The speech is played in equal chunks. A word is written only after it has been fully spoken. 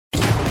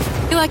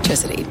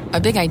Electricity, a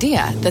big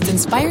idea that's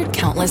inspired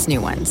countless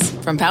new ones.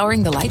 From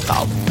powering the light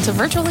bulb to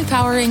virtually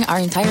powering our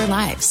entire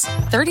lives.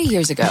 30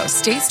 years ago,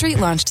 State Street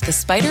launched the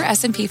SPDR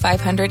S&P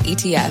 500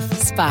 ETF,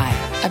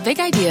 SPY. A big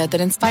idea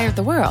that inspired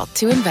the world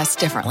to invest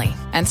differently.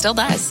 And still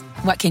does.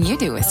 What can you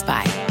do with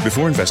SPY?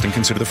 Before investing,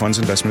 consider the fund's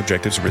investment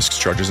objectives, risks,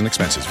 charges, and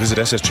expenses. Visit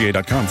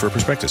ssga.com for a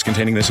prospectus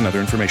containing this and other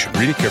information.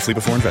 Read it carefully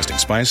before investing.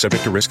 SPY is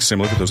subject to risks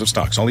similar to those of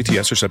stocks. All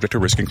ETFs are subject to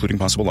risk, including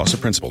possible loss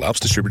of principal. Alps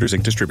Distributors,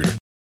 Inc. Distributor.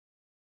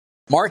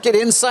 Market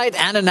insight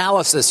and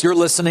analysis. You're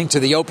listening to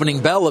the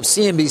opening bell of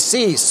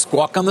CNBC's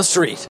Squawk on the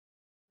Street.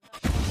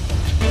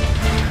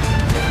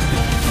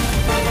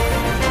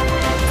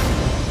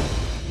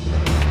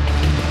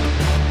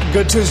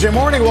 Good Tuesday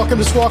morning. Welcome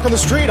to Squawk on the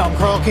Street. I'm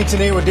Carl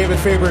Quintanilla with David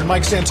Faber and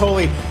Mike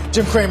Santoli.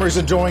 Jim Cramer's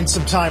enjoying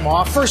some time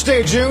off. First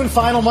day of June,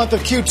 final month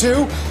of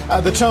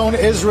Q2. The tone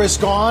is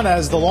risk on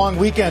as the long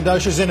weekend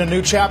ushers in a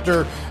new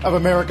chapter of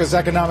America's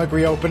economic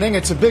reopening.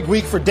 It's a big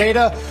week for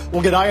data.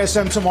 We'll get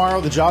ISM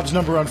tomorrow, the jobs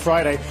number on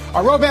Friday.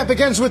 Our roadmap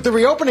begins with the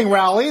reopening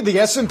rally. The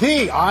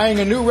S&P eyeing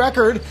a new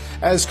record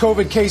as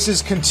COVID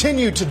cases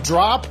continue to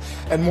drop,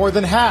 and more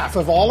than half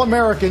of all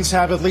Americans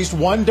have at least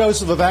one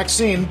dose of the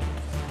vaccine.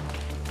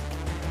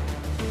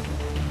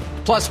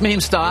 Plus, meme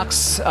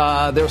stocks,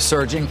 they're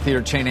surging.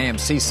 Theater chain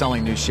AMC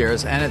selling new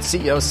shares, and its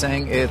CEO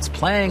saying it's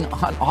playing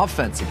on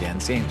offense again.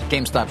 Seeing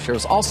GameStop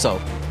shares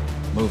also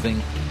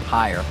moving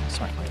higher.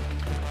 Sorry.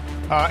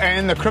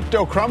 And the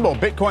crypto crumble.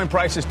 Bitcoin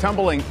prices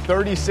tumbling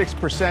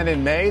 36%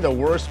 in May, the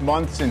worst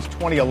month since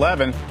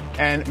 2011,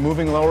 and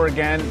moving lower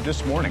again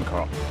this morning,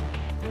 Carl.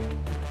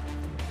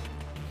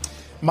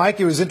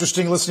 Mike, it was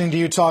interesting listening to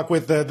you talk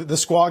with the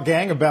Squawk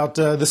gang about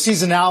the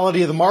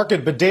seasonality of the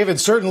market. But, David,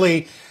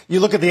 certainly you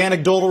look at the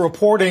anecdotal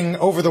reporting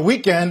over the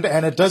weekend,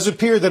 and it does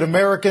appear that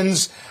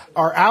Americans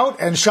are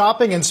out and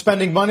shopping and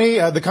spending money,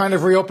 the kind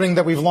of reopening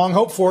that we've long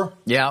hoped for.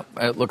 Yeah,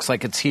 it looks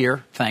like it's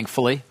here,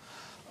 thankfully,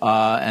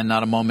 and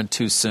not a moment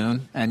too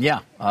soon. And,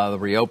 the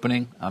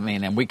reopening,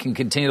 and we can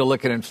continue to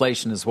look at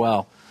inflation as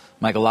well.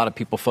 Mike, a lot of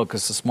people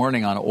focused this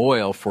morning on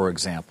oil, for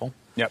example.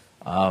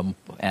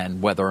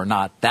 And whether or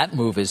not that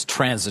move is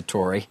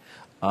transitory,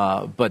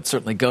 but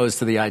certainly goes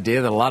to the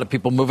idea that a lot of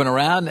people moving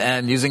around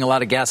and using a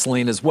lot of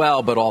gasoline as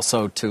well, but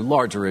also to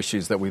larger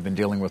issues that we've been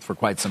dealing with for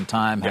quite some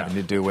time, having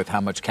to do with how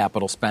much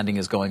capital spending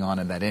is going on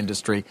in that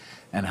industry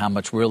and how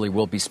much really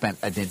will be spent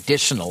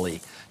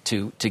additionally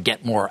to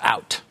get more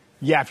out.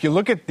 Yeah, if you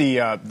look at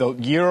the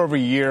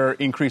year-over-year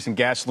increase in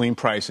gasoline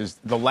prices,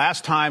 the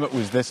last time it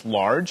was this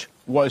large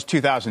was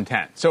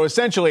 2010. So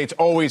essentially, it's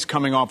always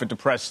coming off a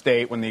depressed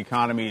state when the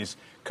economy is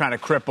kind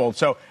of crippled.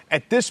 So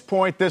at this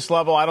point, this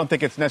level, I don't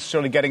think it's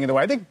necessarily getting in the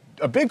way. I think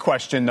a big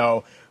question,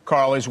 though,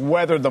 Carl, is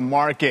whether the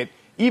market,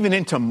 even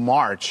into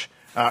March,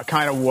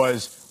 kind of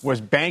was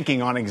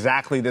banking on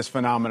exactly this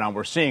phenomenon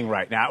we're seeing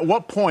right now. At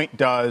what point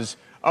does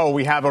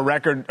we have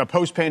a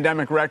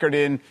post-pandemic record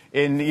in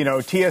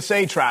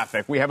TSA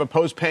traffic. We have a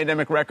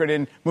post-pandemic record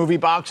in movie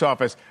box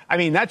office.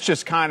 That's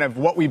just kind of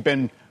what we've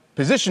been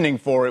positioning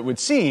for, it would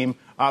seem,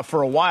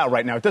 for a while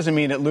right now. It doesn't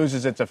mean it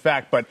loses its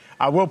effect, but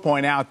I will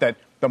point out that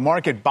the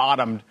market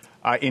bottomed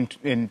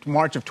in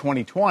March of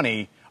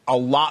 2020 a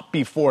lot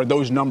before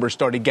those numbers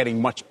started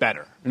getting much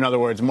better. In other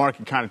words, the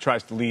market kind of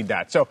tries to lead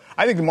that. So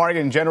I think the market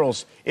in general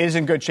is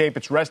in good shape.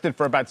 It's rested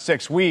for about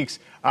 6 weeks.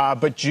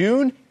 But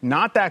June,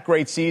 not that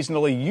great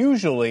seasonally,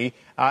 usually.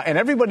 And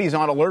everybody's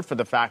on alert for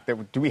the fact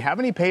that do we have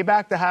any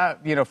payback to have,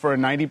 for a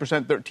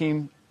 90%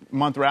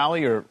 13-month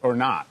rally or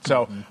not?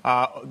 So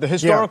the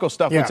historical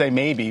stuff would say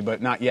maybe,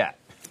 but not yet.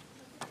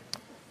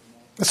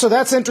 So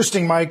that's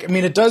interesting, Mike.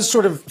 It does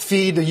sort of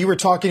feed, you were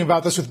talking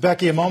about this with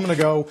Becky a moment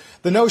ago,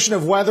 the notion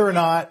of whether or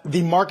not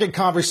the market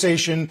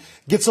conversation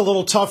gets a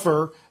little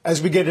tougher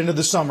as we get into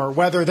the summer,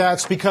 whether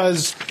that's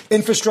because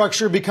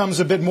infrastructure becomes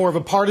a bit more of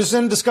a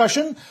partisan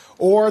discussion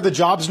or the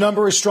jobs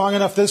number is strong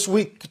enough this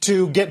week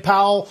to get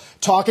Powell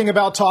talking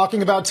about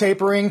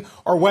tapering,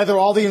 or whether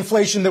all the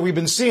inflation that we've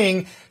been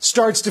seeing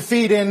starts to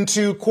feed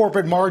into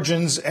corporate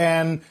margins.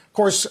 And, of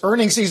course,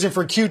 earnings season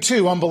for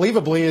Q2,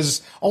 unbelievably,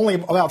 is only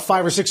about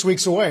 5 or 6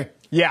 weeks away.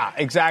 Yeah,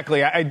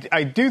 exactly.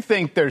 I do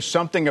think there's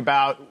something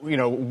about,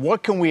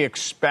 what can we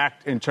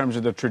expect in terms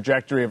of the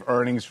trajectory of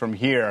earnings from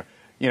here?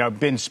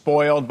 Been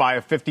spoiled by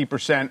a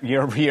 50%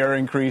 year-over-year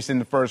increase in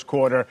the first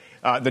quarter.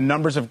 The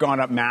numbers have gone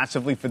up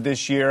massively for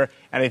this year.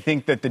 And I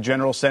think that the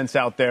general sense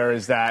out there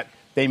is that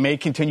they may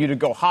continue to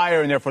go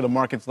higher, and therefore the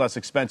market's less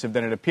expensive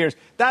than it appears.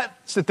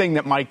 That's the thing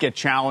that might get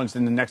challenged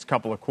in the next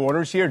couple of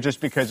quarters here,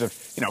 just because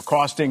of,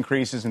 cost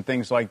increases and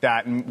things like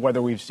that, and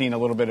whether we've seen a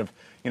little bit of,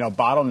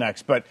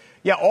 bottlenecks. But,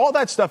 yeah, all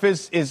that stuff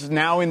is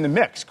now in the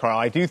mix, Carl.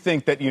 I do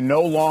think that it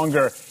no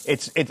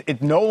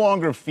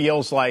longer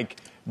feels like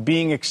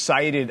being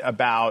excited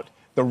about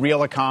the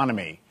real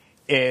economy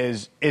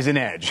is an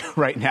edge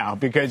right now,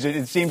 because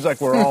it seems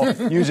like we're all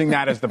using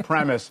that as the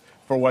premise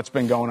for what's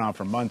been going on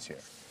for months here.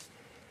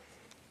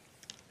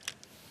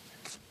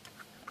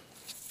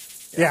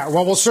 Yeah,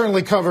 well, we'll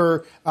certainly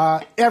cover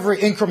every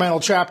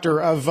incremental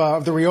chapter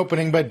of the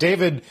reopening. But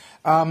David,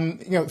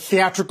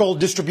 theatrical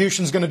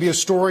distribution is going to be a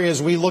story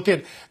as we look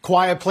at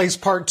Quiet Place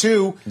Part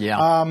 2.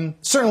 Yeah.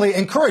 Certainly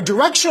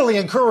directionally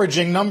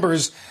encouraging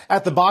numbers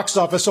at the box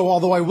office. So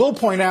although I will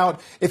point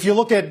out, if you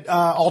look at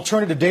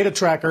alternative data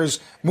trackers,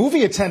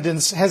 movie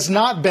attendance has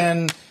not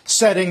been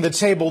setting the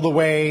table the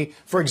way,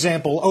 for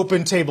example,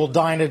 open table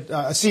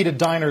seated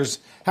diners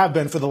have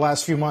been for the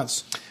last few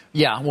months.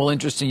 Yeah, well,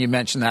 interesting you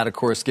mentioned that, of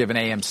course, given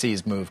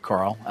AMC's move,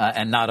 Carl,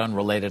 and not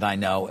unrelated, I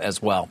know,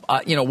 as well.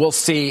 We'll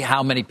see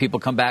how many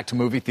people come back to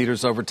movie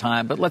theaters over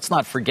time, but let's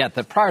not forget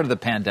that prior to the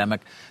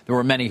pandemic, there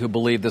were many who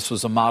believed this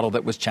was a model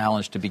that was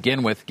challenged to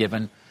begin with,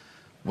 given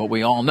what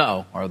we all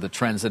know are the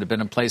trends that have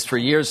been in place for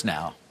years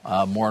now.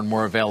 More and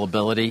more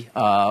availability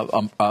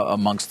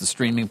amongst the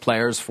streaming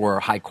players for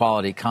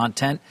high-quality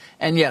content.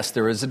 And, yes,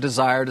 there is a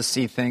desire to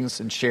see things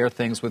and share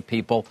things with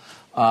people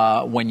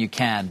when you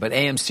can. But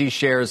AMC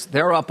shares,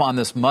 they're up on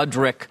this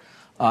Mudrick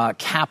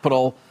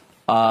Capital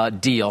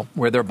deal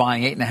where they're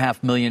buying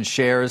 8.5 million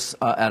shares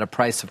at a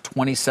price of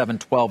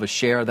 $27.12 a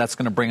share. That's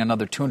going to bring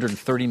another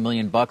 $230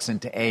 million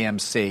into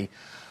AMC.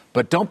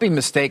 But don't be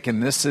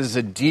mistaken, this is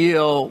a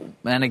deal,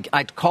 and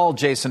I called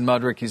Jason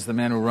Mudrick, he's the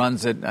man who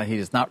runs it. He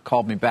has not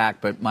called me back,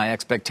 but my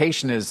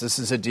expectation is this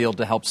is a deal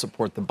to help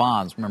support the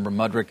bonds. Remember,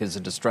 Mudrick is a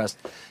distressed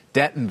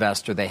debt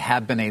investor. They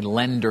have been a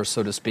lender,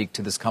 so to speak,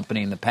 to this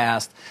company in the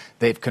past.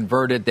 They've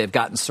converted, they've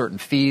gotten certain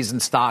fees in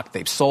stock.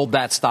 They've sold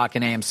that stock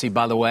in AMC,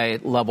 by the way,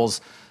 at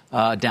levels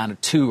down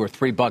to $2 or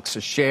 $3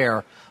 a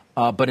share.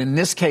 But in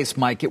this case,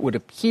 Mike, it would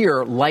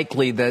appear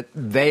likely that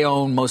they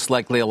own most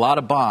likely a lot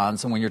of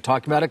bonds. And when you're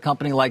talking about a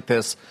company like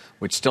this,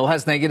 which still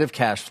has negative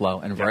cash flow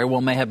and very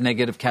well may have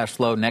negative cash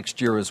flow next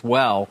year as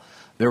well,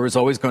 there is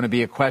always going to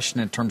be a question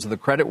in terms of the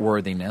credit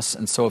worthiness.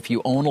 And so if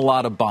you own a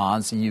lot of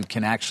bonds and you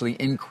can actually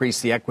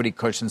increase the equity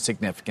cushion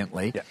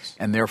significantly,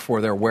 and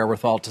therefore their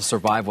wherewithal to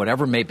survive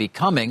whatever may be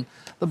coming,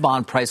 the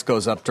bond price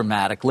goes up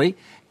dramatically.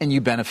 And you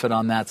benefit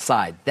on that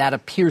side. That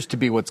appears to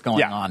be what's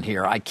going on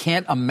here. I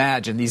can't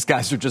imagine these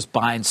guys are just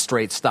buying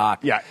straight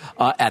stock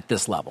at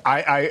this level. I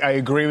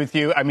agree with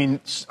you. I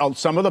mean,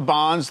 some of the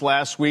bonds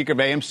last week of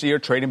AMC are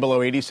trading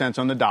below 80 cents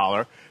on the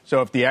dollar.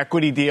 So if the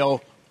equity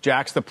deal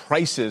jacks the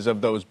prices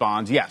of those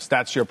bonds, yes,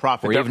 that's your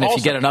profit. Or even if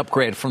you get an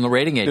upgrade from the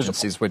rating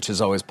agencies, which is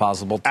always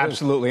possible, too.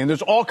 Absolutely. And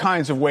there's all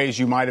kinds of ways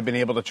you might have been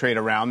able to trade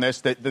around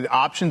this. The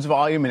options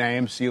volume in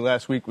AMC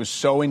last week was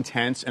so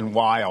intense and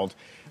wild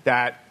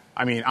that,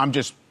 I mean,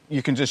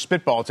 you can just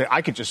spitball and say,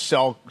 I could just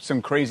sell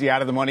some crazy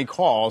out-of-the-money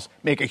calls,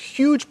 make a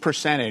huge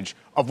percentage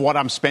of what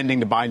I'm spending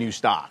to buy new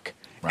stock.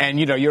 Right. And,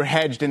 you're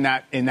hedged in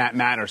that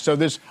manner. So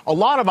there's a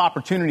lot of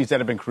opportunities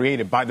that have been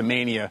created by the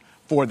mania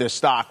for this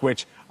stock,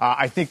 which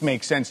I think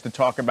makes sense to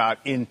talk about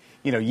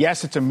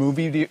yes, it's a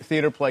movie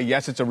theater play.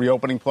 Yes, it's a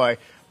reopening play.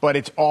 But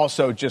it's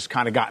also just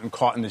kind of gotten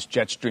caught in this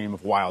jet stream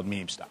of wild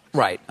meme stuff.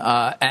 Right.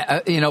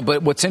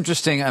 But what's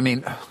interesting, I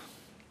mean,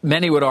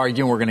 many would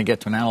argue, and we're going to get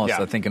to an analyst,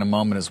 I think, in a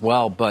moment as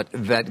well, but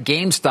that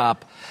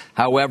GameStop,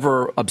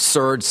 however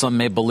absurd some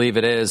may believe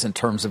it is in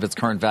terms of its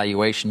current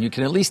valuation, you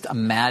can at least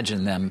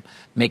imagine them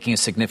making a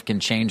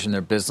significant change in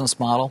their business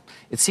model.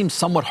 It seems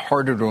somewhat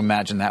harder to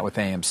imagine that with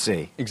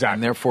AMC. Exactly.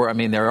 And therefore, I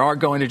mean, they are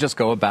going to just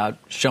go about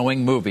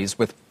showing movies,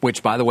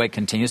 which, by the way,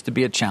 continues to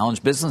be a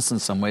challenge business in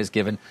some ways,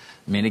 given,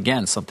 I mean,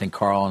 again, something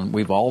Carl and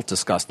we've all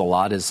discussed a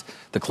lot is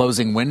the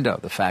closing window,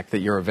 the fact that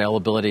your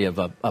availability of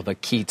a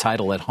key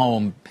title at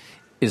home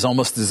is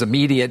almost as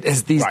immediate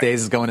as these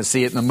days is going to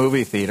see it in the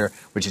movie theater,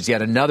 which is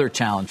yet another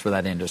challenge for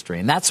that industry.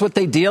 And that's what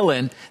they deal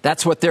in.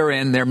 That's what they're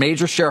in. Their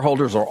major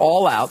shareholders are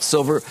all out.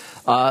 Silver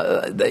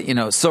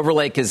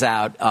Lake is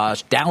out.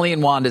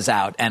 Dalian Wand is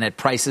out, and at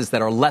prices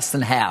that are less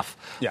than half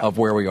of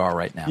where we are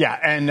right now. Yeah,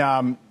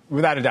 and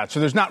without a doubt.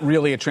 So there's not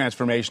really a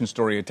transformation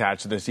story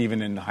attached to this,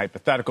 even in the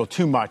hypothetical,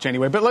 too much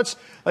anyway. But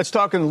let's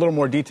talk in a little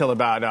more detail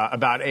about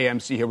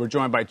AMC here. We're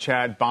joined by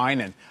Chad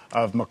Beynon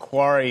of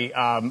Macquarie.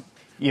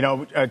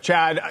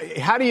 Chad,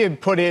 how do you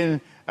put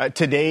in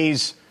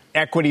today's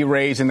equity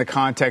raise in the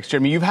context? I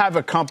mean, you have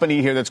a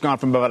company here that's gone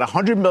from about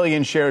 100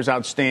 million shares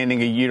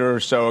outstanding a year or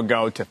so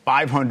ago to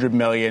 500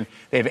 million.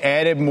 They've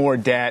added more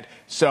debt.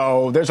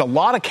 So there's a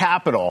lot of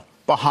capital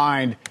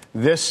behind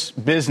this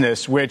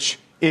business, which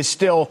is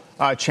still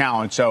a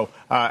challenge. So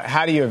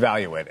how do you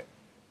evaluate it?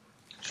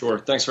 Sure.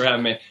 Thanks for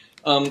having me.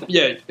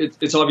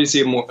 It's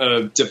obviously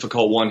a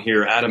difficult one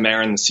here. Adam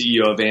Aron, the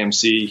CEO of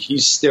AMC,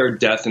 he's stared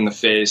death in the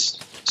face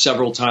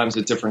several times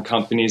at different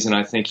companies, and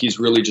I think he's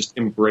really just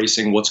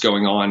embracing what's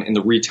going on in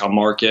the retail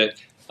market.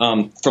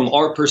 From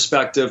our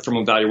perspective, from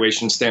a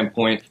valuation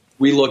standpoint,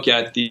 we look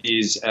at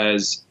these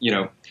as,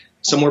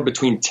 somewhere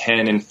between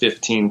 10 and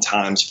 15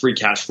 times free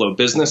cash flow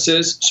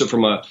businesses. So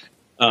from a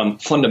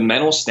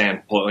fundamental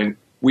standpoint,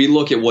 we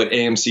look at what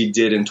AMC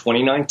did in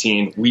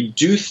 2019. We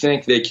do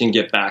think they can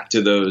get back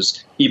to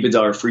those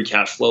EBITDA or free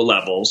cash flow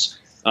levels.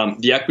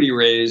 The equity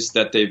raise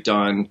that they've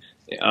done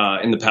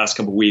in the past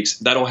couple of weeks,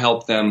 that'll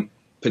help them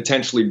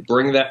potentially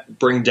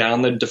bring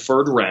down the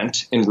deferred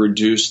rent and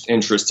reduced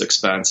interest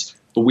expense.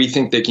 but we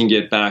think they can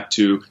get back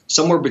to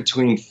somewhere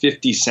between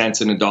 50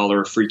 cents and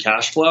 $1 of free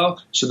cash flow.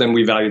 So then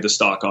we value the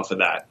stock off of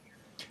that.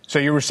 So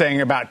you were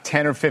saying about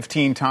 10 or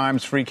 15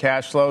 times free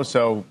cash flow,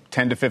 so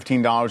 $10 to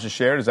 $15 a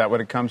share. Is that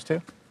what it comes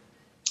to?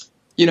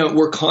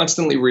 We're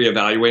constantly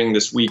reevaluating.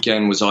 This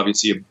weekend was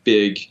obviously a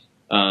big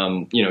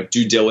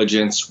due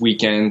diligence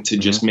weekend to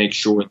just make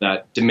sure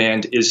that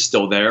demand is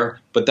still there.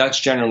 But that's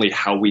generally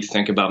how we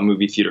think about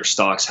movie theater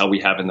stocks, how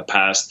we have in the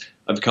past.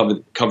 I've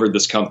covered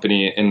this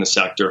company in the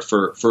sector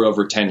for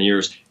over 10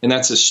 years, and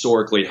that's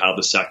historically how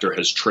the sector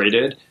has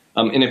traded.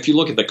 And if you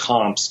look at the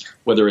comps,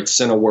 whether it's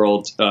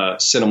Cineworld,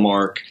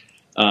 Cinemark,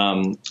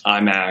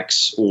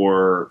 IMAX,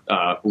 or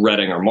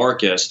Reading or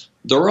Marcus,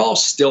 they're all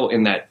still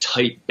in that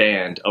tight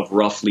band of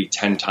roughly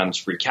 10 times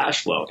free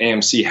cash flow.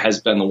 AMC has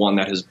been the one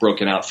that has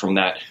broken out from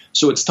that.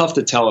 So it's tough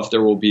to tell if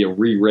there will be a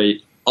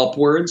re-rate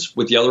upwards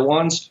with the other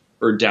ones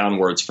or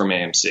downwards from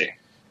AMC.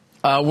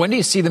 When do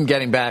you see them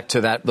getting back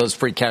to those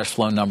free cash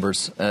flow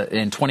numbers,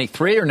 in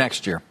 23 or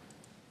next year?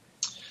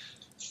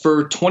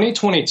 For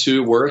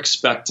 2022, we're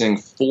expecting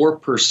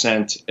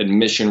 4%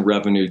 admission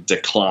revenue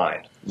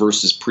decline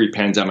versus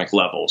pre-pandemic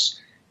levels.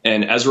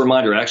 And as a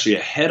reminder, actually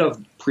ahead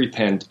of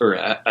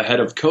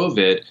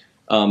COVID,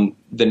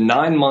 the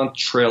 9-month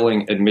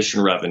trailing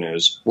admission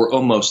revenues were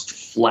almost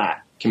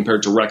flat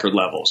compared to record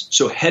levels.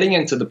 So heading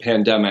into the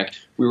pandemic,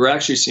 we were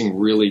actually seeing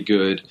really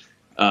good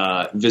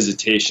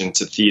visitation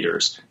to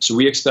theaters. So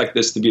we expect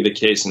this to be the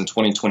case in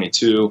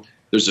 2022.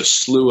 There's a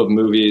slew of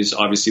movies,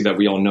 obviously, that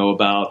we all know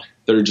about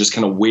that are just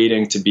kind of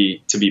waiting to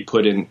be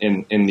put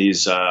in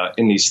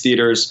these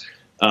theaters.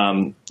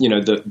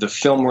 The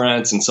film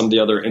rents and some of the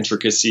other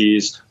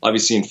intricacies.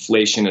 Obviously,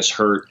 inflation has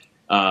hurt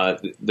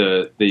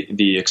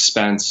the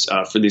expense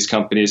for these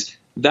companies.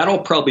 That'll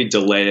probably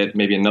delay it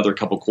maybe another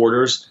couple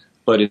quarters.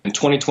 But in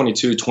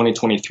 2022,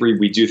 2023,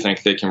 we do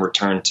think they can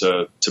return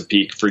to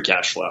peak free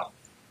cash flow.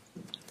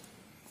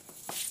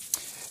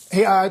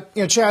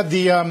 Hey, Chad,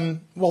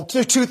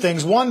 two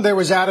things. One, there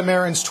was Adam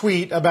Aron's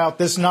tweet about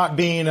this not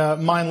being a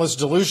mindless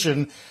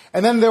dilution.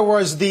 And then there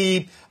was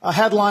the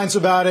headlines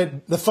about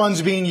it, the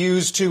funds being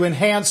used to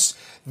enhance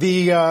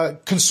the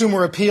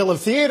consumer appeal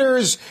of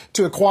theaters,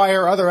 to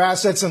acquire other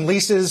assets and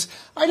leases.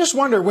 I just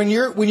wonder, when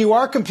you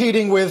are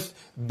competing with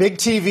big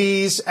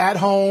TVs at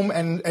home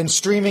and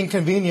streaming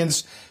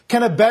convenience,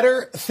 can a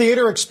better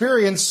theater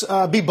experience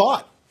be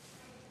bought?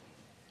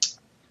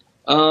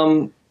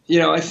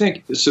 I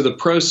think so. The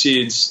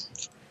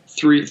proceeds,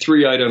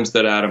 three items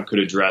that Adam could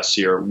address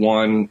here.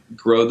 One,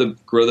 grow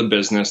the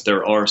business.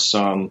 There are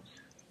some,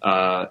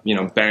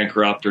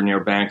 bankrupt or near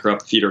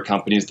bankrupt theater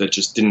companies that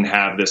just didn't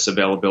have this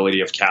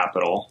availability of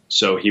capital.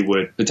 So he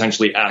would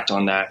potentially act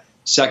on that.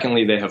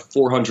 Secondly, they have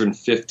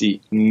 $450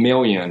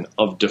 million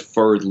of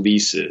deferred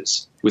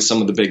leases with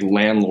some of the big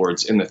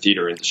landlords in the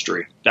theater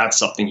industry. That's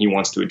something he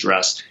wants to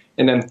address.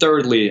 And then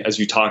thirdly, as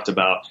you talked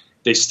about,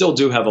 they still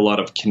do have a lot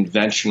of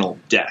conventional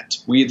debt.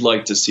 We'd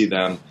like to see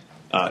them,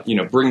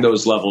 bring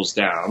those levels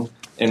down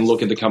and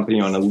look at the company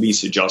on a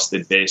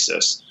lease-adjusted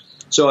basis.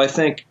 So I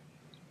think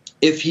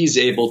if he's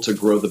able to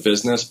grow the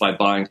business by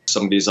buying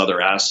some of these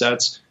other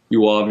assets, you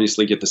will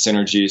obviously get the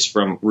synergies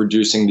from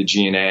reducing the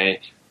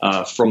G&A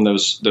from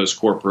those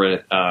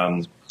corporate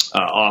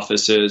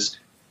offices.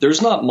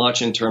 There's not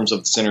much in terms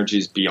of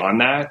synergies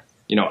beyond that.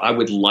 I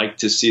would like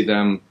to see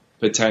them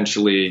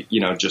potentially,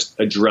 just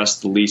address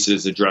the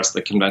leases, address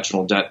the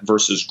conventional debt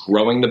versus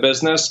growing the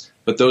business.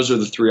 But those are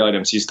the three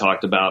items he's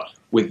talked about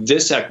with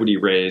this equity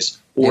raise,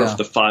 or if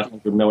the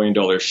 $500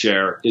 million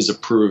share is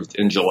approved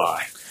in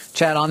July.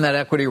 Chad, on that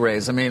equity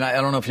raise, I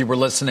don't know if you were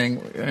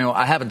listening.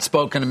 I haven't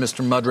spoken to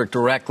Mr. Mudrick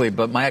directly,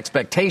 but my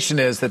expectation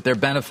is that they're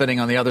benefiting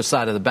on the other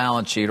side of the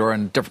balance sheet or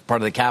in a different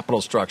part of the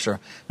capital structure.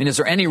 Is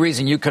there any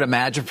reason you could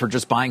imagine for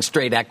just buying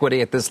straight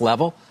equity at this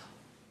level?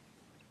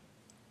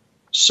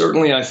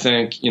 Certainly, I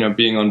think,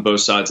 being on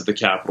both sides of the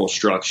capital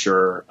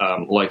structure,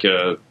 like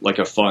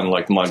a fund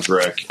like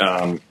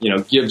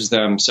Mudrick, gives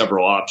them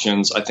several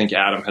options. I think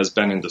Adam has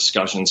been in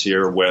discussions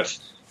here with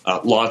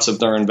lots of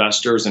their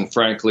investors. And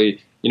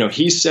frankly,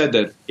 he said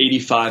that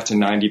 85 to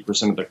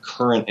 90% of the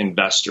current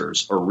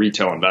investors are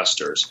retail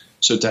investors.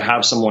 So to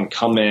have someone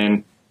come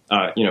in,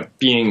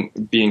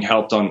 being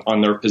helped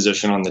on their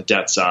position on the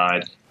debt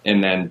side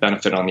and then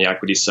benefit on the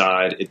equity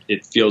side,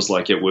 it feels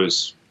like it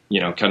was,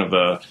 kind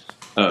of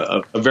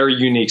a very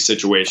unique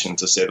situation,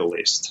 to say the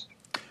least.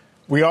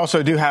 We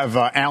also do have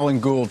Alan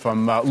Gould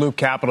from Loop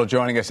Capital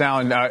joining us.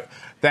 Alan,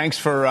 thanks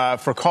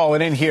for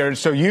calling in here.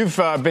 So you've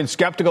been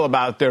skeptical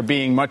about there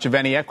being much of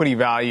any equity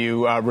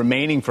value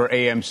remaining for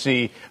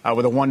AMC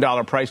with a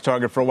 $1 price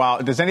target for a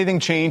while. Does anything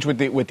change with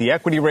the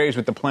equity raise,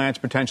 with the plans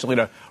potentially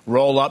to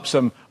roll up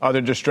some other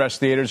distressed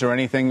theaters or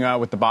anything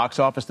with the box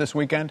office this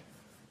weekend?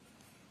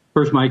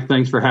 First, Mike,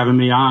 thanks for having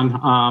me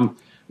on.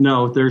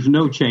 No, there's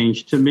no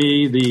change. To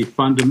me, the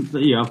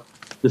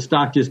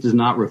stock just does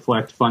not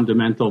reflect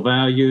fundamental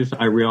values.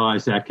 I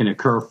realize that can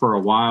occur for a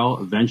while.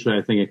 Eventually,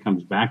 I think it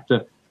comes back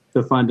to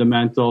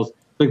fundamentals.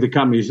 I think the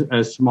company's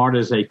as smart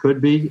as they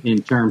could be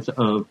in terms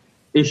of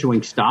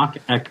issuing stock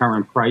at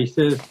current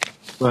prices.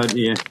 But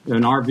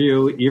in our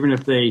view, even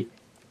if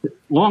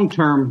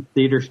long-term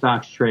theater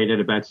stocks trade at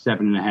about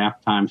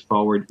 7.5 times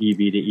forward EV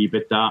to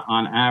EBITDA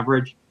on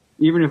average.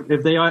 Even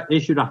if they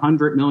issued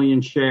 100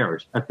 million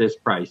shares at this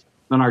price,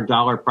 then our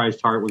dollar price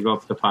target would go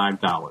up to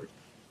 $5.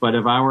 But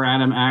if I were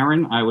Adam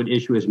Aron, I would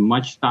issue as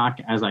much stock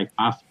as I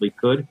possibly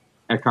could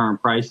at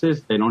current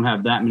prices. They don't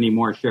have that many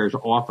more shares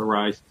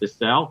authorized to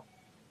sell.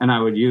 And I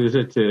would use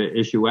it to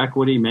issue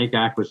equity, make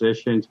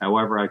acquisitions,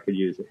 however I could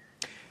use it.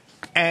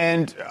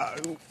 And,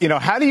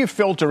 how do you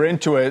filter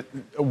into it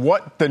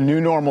what the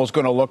new normal is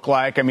going to look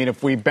like? I mean,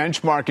 if we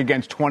benchmark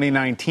against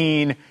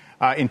 2019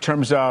 in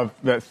terms of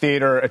the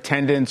theater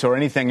attendance or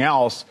anything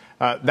else,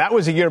 that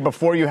was a year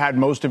before you had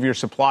most of your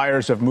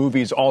suppliers of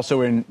movies also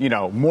in,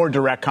 more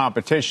direct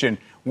competition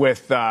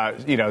with,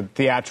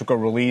 theatrical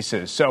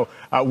releases. So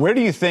where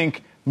do you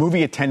think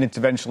movie attendance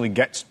eventually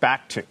gets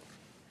back to?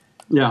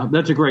 Yeah,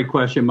 that's a great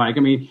question, Mike.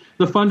 I mean,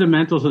 the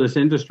fundamentals of this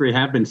industry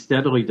have been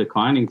steadily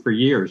declining for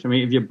years. I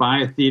mean, if you buy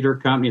a theater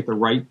company at the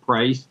right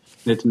price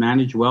and it's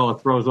managed well,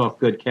 it throws off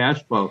good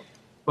cash flow.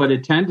 But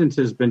attendance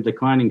has been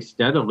declining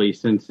steadily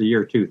since the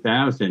year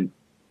 2000.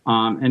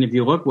 And if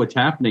you look what's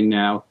happening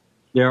now,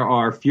 there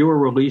are fewer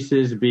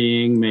releases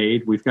being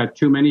made. We've got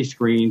too many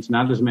screens,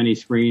 not as many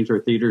screens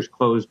or theaters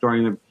closed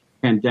during the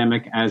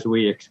pandemic as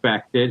we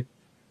expected.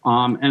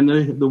 And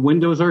the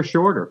windows are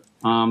shorter.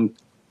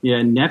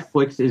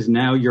 Netflix is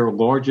now your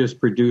largest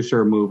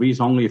producer of movies.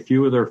 Only a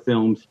few of their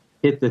films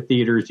hit the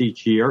theaters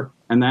each year,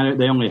 and that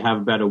they only have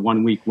about a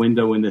 1-week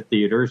window in the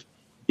theaters.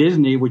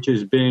 Disney, which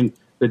has been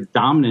the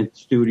dominant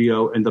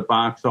studio in the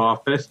box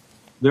office,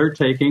 Bob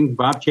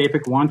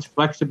Chapek wants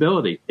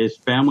flexibility. His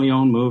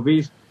family-owned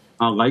movies,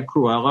 like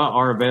Cruella,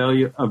 are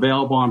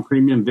available on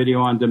premium video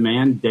on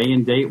demand day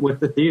and date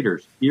with the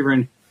theaters.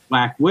 Even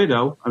Black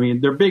Widow,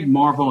 they're big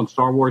Marvel and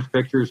Star Wars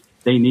pictures.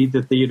 They need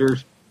the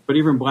theaters. But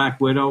even Black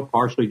Widow,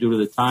 partially due to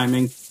the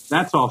timing,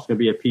 that's also going to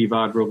be a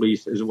PVOD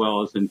release as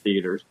well as in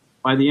theaters.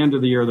 By the end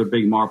of the year, the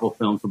big Marvel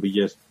films will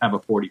have a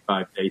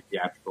 45-day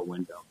theatrical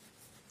window.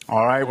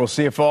 All right, we'll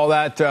see if all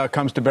that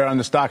comes to bear on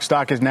the stock.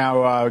 Stock is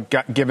now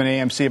given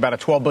AMC about a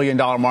 $12 billion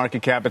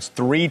market cap. It's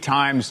 3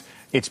 times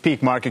its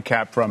peak market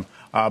cap from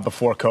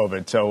before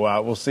COVID.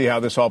 So we'll see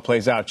how this all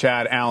plays out.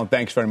 Chad, Alan,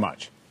 thanks very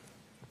much.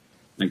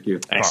 Thank you.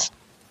 Thanks. Carl.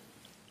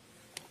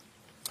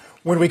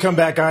 When we come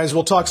back, guys,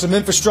 we'll talk some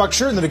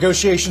infrastructure, and the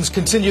negotiations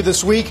continue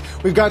this week.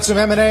 We've got some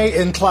M&A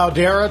in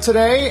Cloudera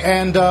today,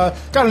 and got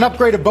an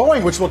upgrade of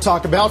Boeing, which we'll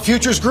talk about.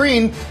 Futures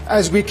green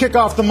as we kick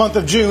off the month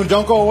of June.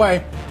 Don't go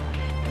away.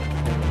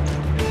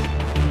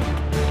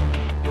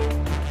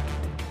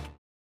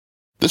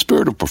 The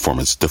spirit of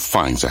performance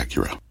defines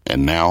Acura,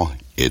 and now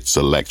it's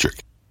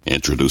electric.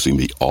 Introducing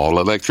the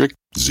all-electric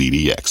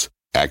ZDX,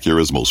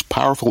 Acura's most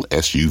powerful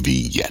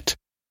SUV yet.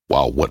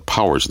 While what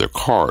powers their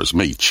cars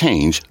may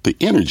change, the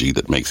energy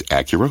that makes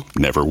Acura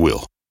never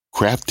will.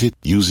 Crafted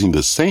using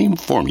the same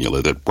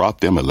formula that brought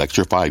them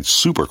electrified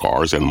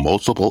supercars and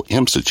multiple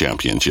IMSA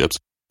championships,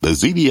 the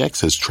ZDX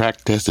has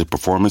track-tested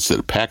performance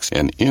that packs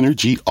an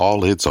energy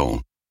all its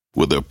own.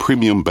 With a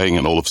premium Bang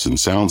 & Olufsen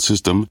sound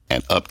system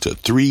and up to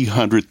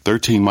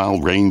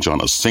 313-mile range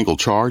on a single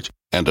charge,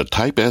 and a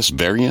Type S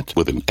variant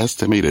with an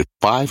estimated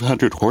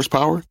 500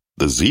 horsepower,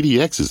 the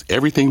ZDX is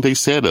everything they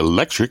said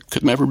electric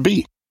could never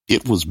be.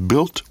 It was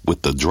built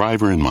with the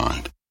driver in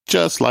mind,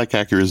 just like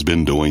Acura's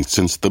been doing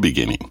since the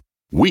beginning.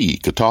 We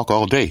could talk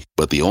all day,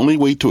 but the only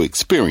way to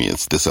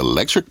experience this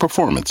electric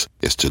performance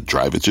is to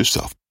drive it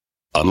yourself.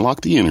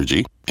 Unlock the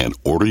energy and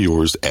order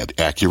yours at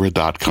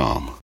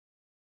Acura.com.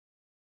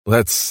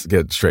 Let's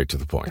get straight to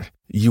the point.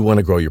 You want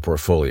to grow your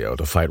portfolio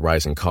to fight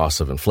rising costs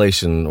of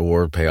inflation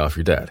or pay off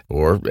your debt,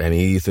 or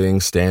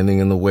anything standing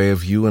in the way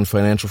of you and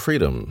financial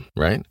freedom,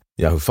 right?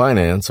 Yahoo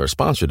Finance, our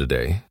sponsor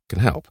today, can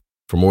help.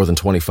 For more than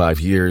 25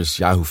 years,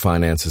 Yahoo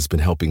Finance has been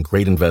helping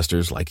great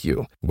investors like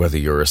you. Whether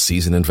you're a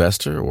seasoned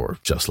investor or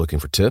just looking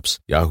for tips,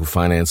 Yahoo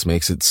Finance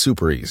makes it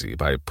super easy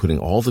by putting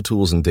all the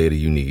tools and data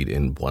you need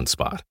in one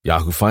spot.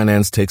 Yahoo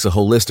Finance takes a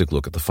holistic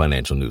look at the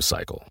financial news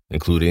cycle,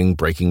 including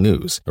breaking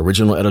news,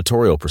 original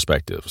editorial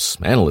perspectives,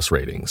 analyst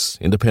ratings,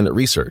 independent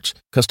research,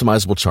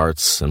 customizable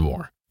charts, and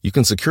more. You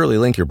can securely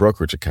link your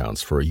brokerage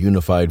accounts for a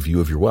unified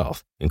view of your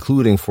wealth,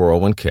 including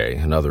 401k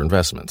and other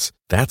investments.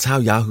 That's how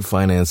Yahoo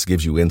Finance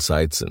gives you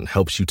insights and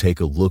helps you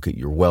take a look at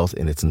your wealth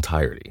in its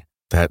entirety.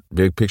 That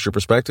big picture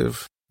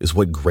perspective is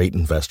what great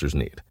investors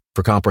need.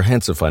 For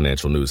comprehensive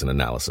financial news and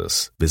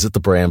analysis, visit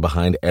the brand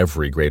behind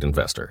every great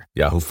investor,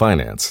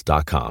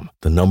 yahoofinance.com,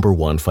 the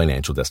 #1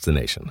 financial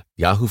destination,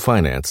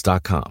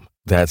 yahoofinance.com.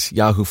 That's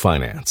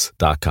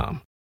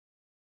yahoofinance.com.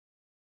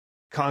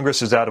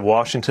 Congress is out of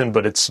Washington,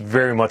 but it's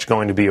very much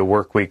going to be a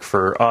work week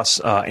for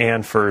us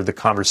and for the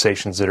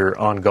conversations that are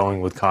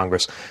ongoing with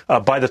Congress.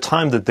 By the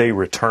time that they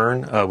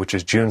return, which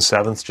is June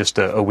 7th, just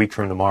a week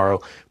from tomorrow,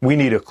 we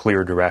need a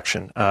clear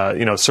direction.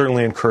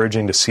 Certainly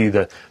encouraging to see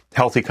the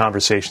healthy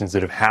conversations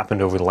that have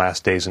happened over the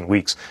last days and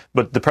weeks.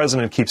 But the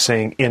president keeps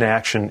saying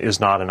inaction is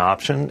not an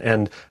option,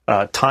 and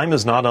time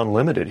is not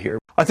unlimited here.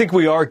 I think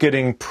we are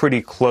getting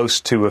pretty close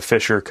to a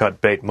Fisher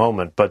cut bait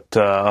moment, but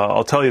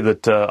I'll tell you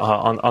that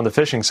on the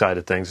fishing side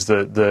of things,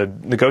 the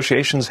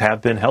negotiations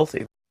have been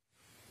healthy.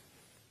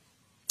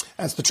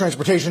 That's the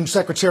Transportation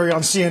Secretary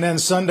on CNN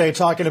Sunday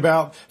talking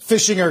about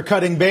fishing or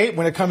cutting bait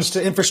when it comes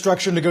to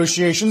infrastructure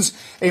negotiations.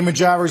 Eamon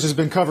Javers has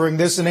been covering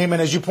this. And Eamon,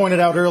 as you pointed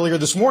out earlier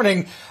this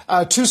morning,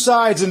 two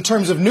sides in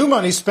terms of new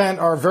money spent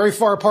are very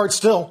far apart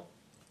still.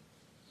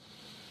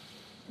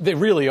 They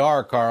really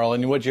are, Carl.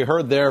 And what you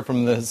heard there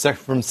from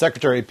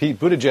Secretary Pete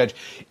Buttigieg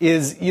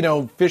is,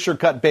 Fisher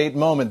cut bait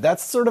moment.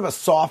 That's sort of a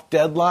soft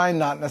deadline,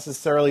 not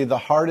necessarily the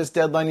hardest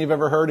deadline you've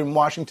ever heard in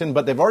Washington,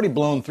 but they've already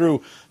blown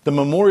through the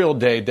Memorial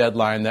Day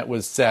deadline that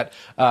was set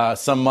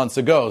some months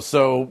ago.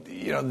 So,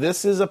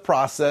 this is a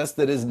process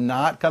that is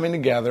not coming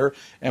together.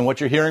 And what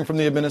you're hearing from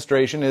the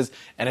administration is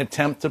an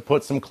attempt to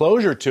put some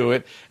closure to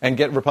it and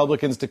get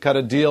Republicans to cut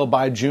a deal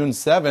by June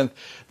 7th.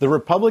 The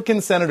Republican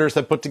senators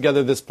have put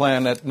together this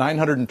plan at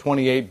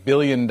 $928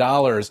 billion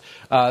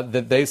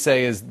that they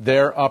say is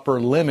their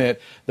upper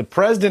limit. The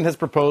president has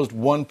proposed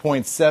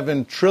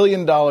 $1.7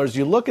 trillion.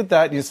 You look at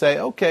that and you say,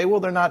 okay,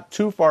 well, they're not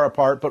too far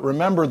apart. But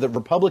remember, the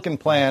Republican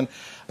plan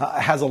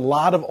has a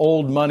lot of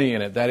old money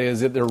in it. That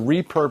is, they're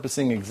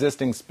repurposing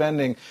existing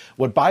spending.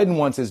 What Biden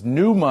wants is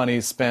new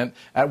money spent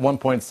at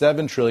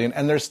 $1.7 trillion.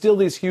 And there's still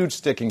these huge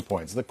sticking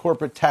points. The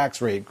corporate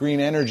tax rate, green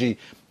energy,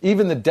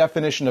 even the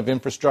definition of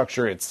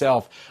infrastructure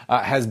itself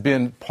has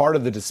been part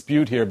of the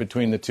dispute here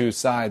between the two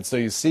sides. So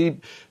you see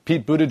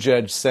Pete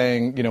Buttigieg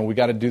saying, we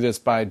got to do this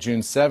by June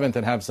 7th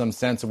and have some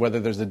sense of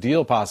whether there's a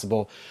deal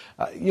possible.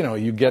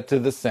 You get to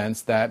the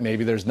sense that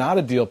maybe there's not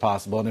a deal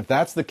possible. And if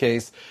that's the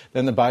case,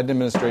 then the Biden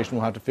administration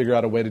will have to figure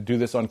out a way to do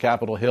this on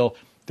Capitol Hill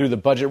through the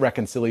budget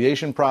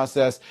reconciliation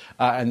process,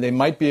 and they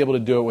might be able to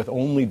do it with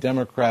only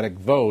Democratic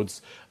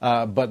votes.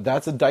 But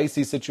that's a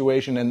dicey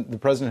situation, and the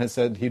president has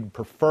said he'd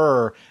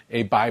prefer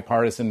a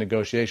bipartisan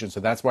negotiation. So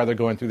that's why they're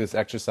going through this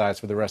exercise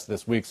for the rest of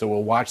this week. So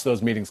we'll watch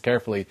those meetings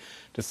carefully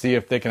to see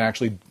if they can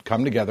actually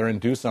come together and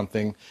do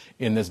something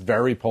in this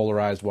very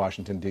polarized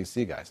Washington,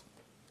 D.C., guys.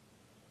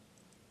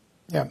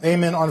 Yeah,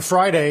 Eamon, on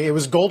Friday, it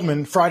was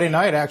Goldman, Friday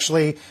night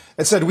actually,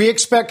 it said, we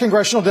expect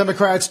congressional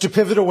Democrats to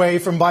pivot away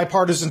from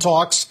bipartisan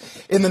talks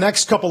in the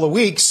next couple of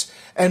weeks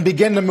and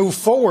begin to move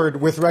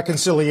forward with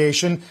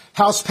reconciliation,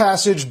 House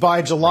passage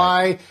by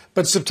July. Right.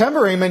 But September,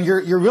 Eamon,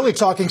 you're really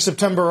talking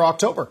September or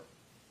October.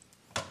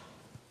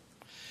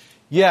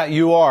 Yeah,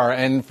 you are.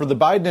 And for the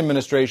Biden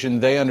administration,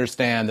 they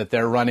understand that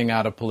they're running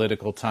out of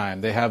political time.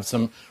 They have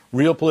some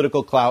real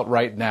political clout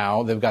right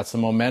now. They've got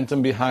some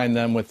momentum behind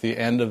them with the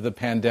end of the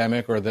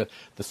pandemic or the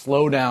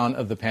slowdown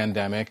of the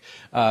pandemic,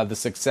 the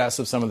success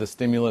of some of the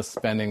stimulus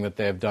spending that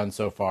they have done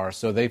so far.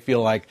 So they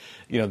feel like,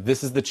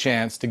 this is the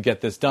chance to get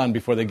this done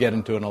before they get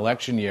into an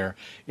election year.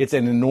 It's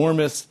an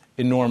enormous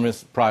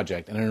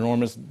project, an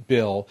enormous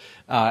bill,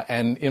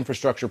 and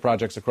infrastructure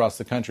projects across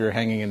the country are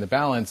hanging in the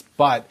balance.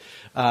 But,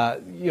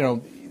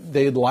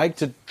 they'd like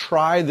to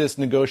try this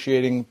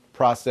negotiating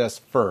process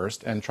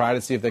first and try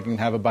to see if they can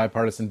have a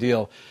bipartisan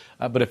deal.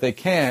 But if they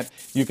can't,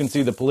 you can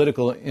see the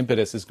political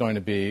impetus is going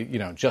to be,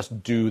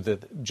 just do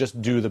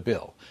the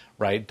bill,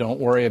 right? Don't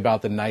worry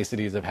about the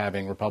niceties of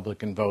having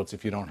Republican votes.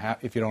 If you don't have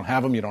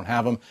them, you don't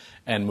have them,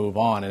 and move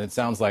on. And it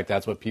sounds like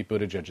that's what Pete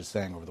Buttigieg is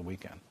saying over the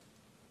weekend.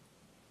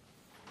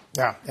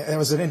 Yeah, it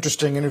was an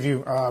interesting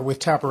interview with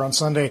Tapper on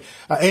Sunday.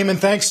 Eamon,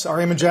 thanks. Our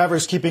Eamon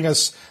Javers keeping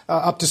us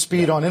up to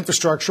speed on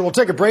infrastructure. We'll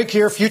take a break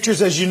here.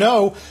 Futures, as you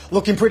know,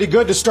 looking pretty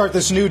good to start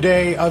this new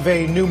day of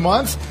a new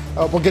month.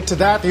 We'll get to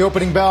that, the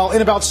opening bell,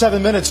 in about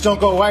 7 minutes. Don't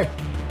go away.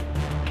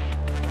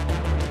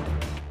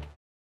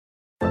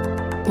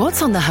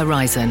 What's on the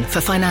horizon for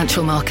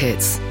financial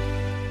markets?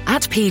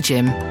 At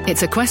PGIM,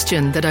 it's a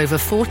question that over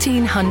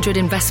 1,400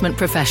 investment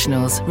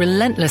professionals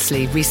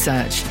relentlessly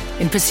research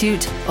in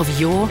pursuit of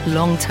your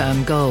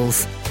long-term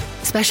goals.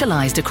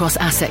 Specialized across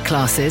asset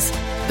classes,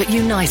 but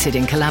united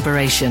in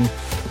collaboration,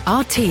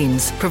 our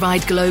teams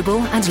provide global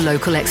and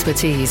local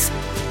expertise.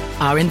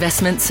 Our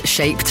investments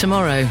shape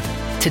tomorrow,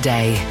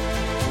 today.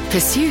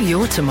 Pursue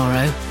your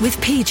tomorrow with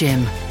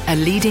PGIM, a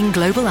leading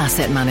global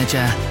asset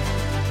manager.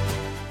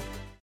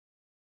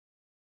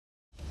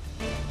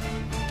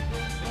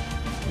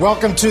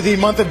 Welcome to the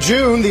month of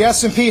June. The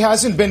S&P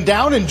hasn't been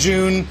down in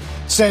June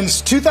since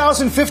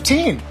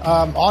 2015.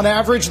 On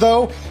average,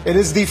 though, it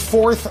is the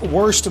fourth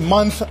worst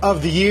month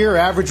of the year.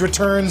 Average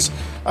returns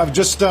of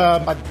just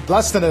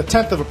less than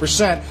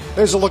 0.1%.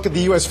 There's a look at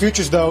the U.S.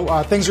 futures,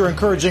 though. Things are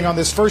encouraging on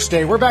this first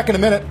day. We're back in a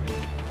minute.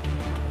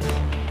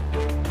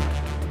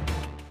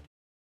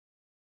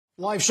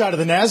 Live shot of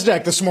the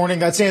NASDAQ this morning.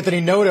 That's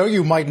Anthony Noto.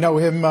 You might know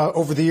him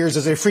over the years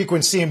as a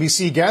frequent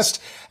CNBC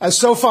guest. As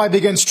SoFi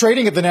begins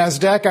trading at the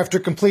NASDAQ after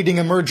completing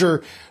a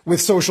merger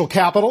with Social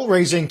Capital,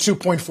 raising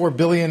 $2.4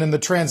 billion in the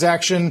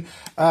transaction.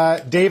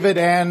 David,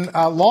 and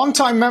a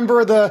longtime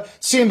member of the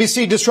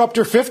CNBC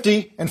Disruptor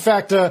 50. In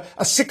fact, a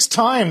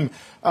six-time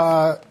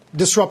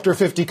Disruptor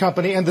 50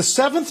 company, and the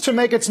seventh to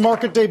make its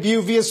market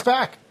debut via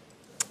SPAC.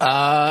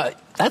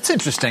 That's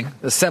interesting.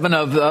 The 7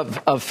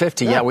 of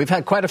 50. Yeah, we've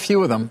had quite a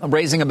few of them.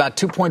 Raising about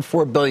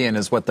 $2.4 billion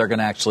is what they're going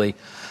to actually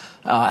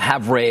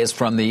have raised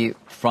from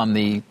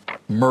the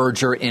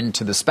merger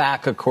into the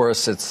SPAC. Of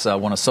course, it's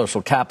one of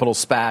Social Capital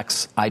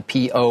SPACs.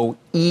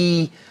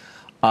 IPOE,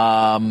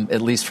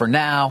 at least for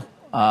now,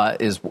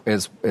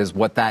 is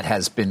what that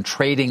has been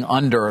trading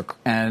under.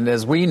 And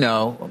as we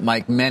know,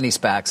 Mike, many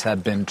SPACs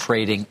have been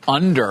trading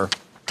under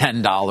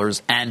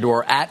 $10 and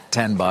or at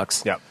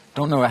 $10. Yep.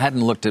 Don't know. I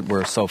hadn't looked at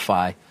where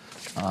SoFi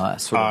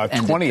sort of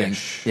ended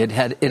 20-ish. It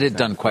had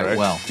done quite right?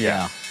 well.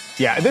 Yeah.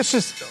 This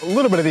is a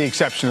little bit of the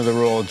exception of the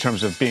rule in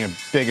terms of being a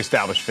big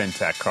established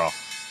fintech, Carl.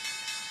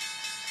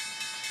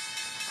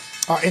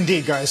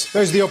 Indeed, guys.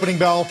 There's the opening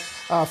bell.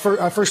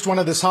 First one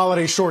of this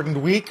holiday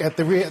shortened week at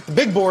the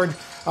big board.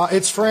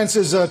 It's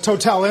France's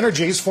Total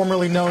Energies,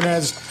 formerly known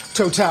as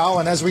Total,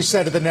 and as we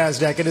said at the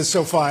NASDAQ, it is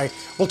SoFi.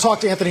 We'll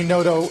talk to Anthony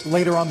Noto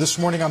later on this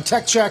morning on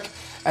Tech Check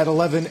at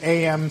 11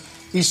 a.m.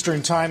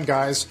 Eastern time,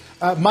 guys.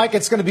 Mike,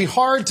 it's going to be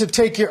hard to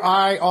take your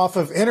eye off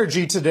of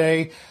energy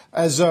today,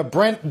 as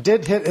Brent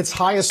did hit its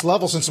highest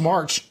level since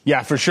March.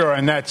 Yeah, for sure.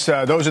 And that's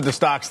those are the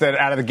stocks that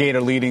out of the gate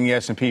are leading the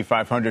S&P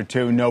 500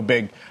 too. No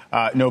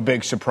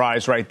big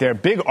surprise right there.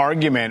 Big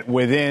argument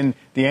within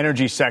the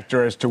energy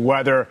sector as to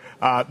whether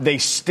they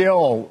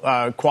still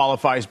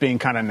qualify as being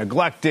kind of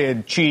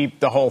neglected, cheap,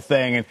 the whole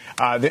thing.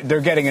 And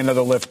they're getting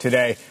another lift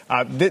today.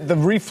 The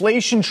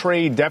reflation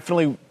trade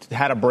definitely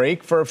had a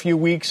break for a few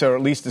weeks, or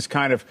at least it's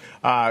kind of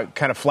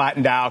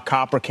flattened out.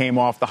 Copper came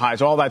off the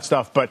highs, all that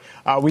stuff. But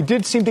we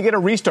did seem to get a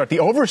restart. The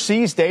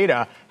overseas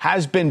data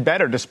has been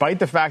better, despite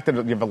the fact that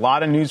you have a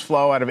lot of news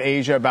flow out of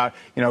Asia about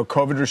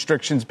COVID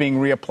restrictions being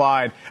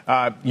reapplied.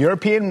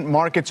 European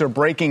markets are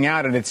breaking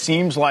out, and it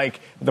seems like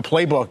the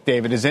playbook,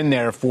 David, is in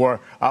there for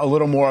a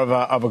little more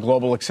of a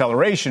global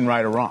acceleration,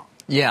 right or wrong.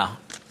 Yeah,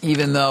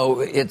 even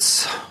though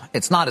it's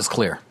not as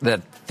clear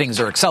that things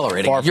are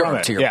accelerating in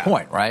Europe, to your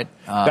point, right?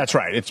 That's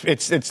right.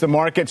 It's the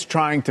markets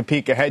trying to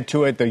peek ahead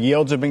to it. The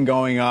yields have been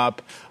going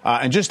up,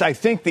 and just I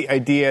think the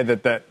idea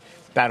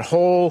that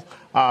whole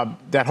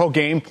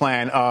game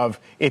plan of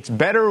it's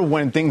better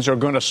when things are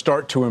going to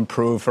start to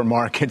improve for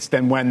markets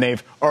than when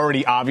they've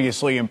already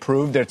obviously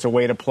improved. It's a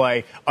way to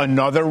play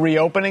another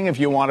reopening if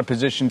you want to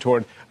position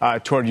toward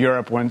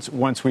Europe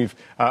once we've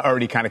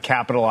already kind of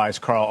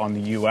capitalized, Carl, on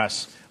the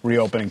U.S.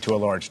 reopening to a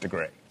large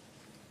degree.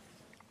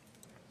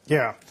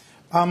 Yeah.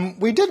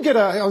 We did get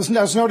I was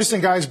noticing,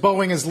 guys,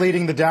 Boeing is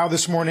leading the Dow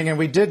this morning, and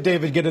we did,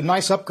 David, get a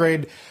nice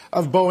upgrade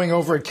of Boeing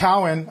over at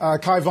Cowen.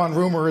 Kai von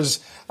Rumer is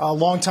a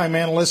longtime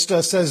analyst,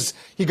 says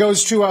he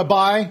goes to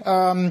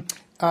buy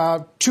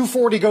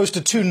 240 goes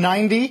to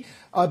 290,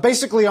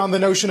 basically on the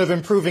notion of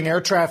improving air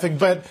traffic.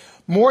 But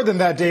more than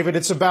that, David,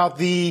 it's about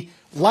the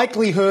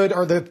likelihood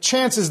or the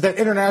chances that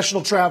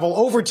international travel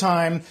over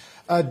time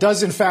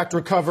does in fact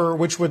recover,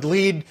 which would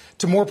lead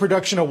to more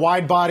production of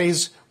wide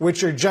bodies,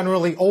 which are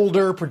generally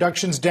older.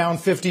 Production's down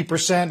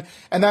 50%.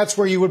 And that's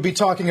where you would be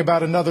talking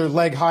about another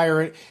leg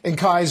higher in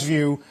Kai's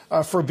view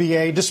for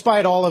BA,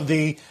 despite all of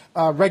the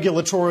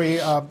regulatory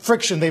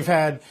friction they've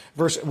had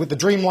with the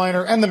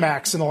Dreamliner and the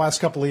MAX in the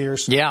last couple of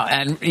years. Yeah,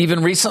 and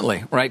even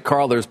recently, right,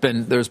 Carl, there's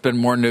been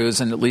more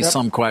news and at least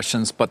some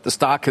questions, but the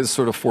stock has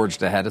sort of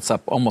forged ahead. It's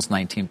up almost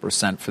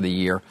 19% for the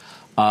year.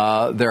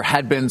 There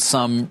had been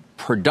some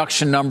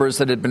production numbers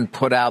that had been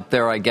put out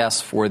there, I guess,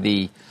 for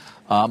the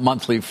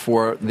monthly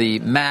for the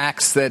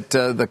MAX that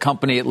the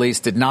company at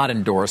least did not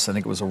endorse. I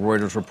think it was a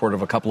Reuters report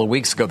of a couple of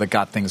weeks ago that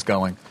got things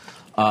going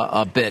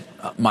a bit,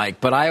 Mike.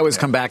 But I always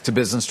come back to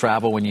business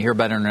travel when you hear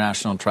about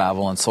international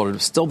travel, and sort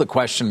of still the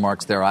question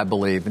marks there, I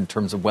believe, in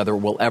terms of whether it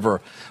will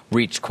ever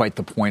reach quite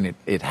the point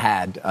it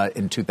had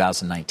in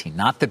 2019.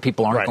 Not that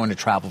people aren't going to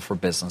travel for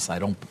business.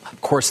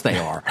 Of course they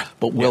are.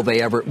 But will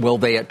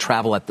they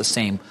travel at the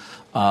same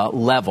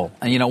level?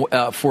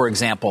 And, for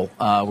example,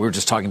 we were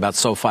just talking about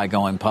SoFi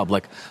going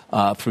public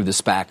through the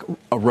SPAC.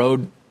 A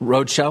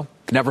road show?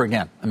 Never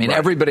again. I mean,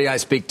 everybody I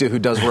speak to who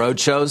does road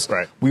shows,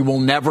 we will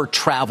never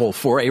travel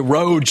for a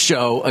road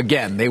show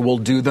again. They will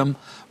do them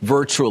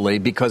virtually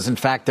because, in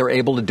fact, they're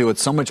able to do it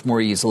so much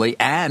more easily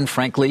and,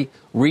 frankly,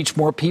 reach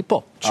more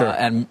people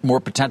and more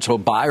potential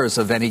buyers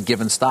of any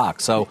given stock.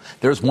 So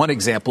there's one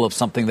example of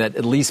something that,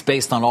 at least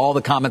based on all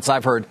the comments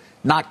I've heard,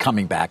 not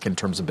coming back in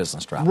terms of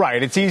business travel.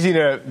 Right. It's easy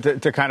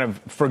to kind of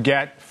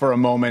forget for a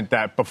moment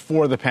that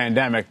before the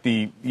pandemic,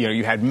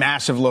 you had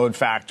massive load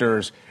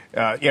factors.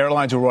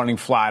 Airlines were running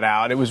flat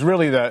out. It was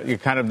really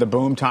the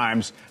boom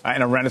times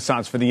and a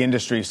renaissance for the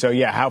industry. So,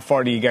 how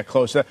far do you get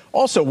close to that?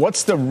 Also,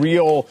 what's the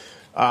real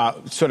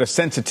sort of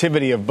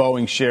sensitivity of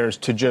Boeing shares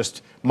to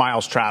just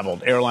miles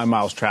traveled, airline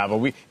miles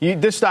traveled.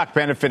 This stock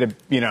benefited,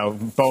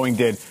 Boeing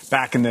did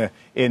back in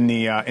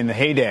the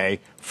heyday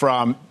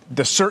from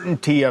the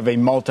certainty of a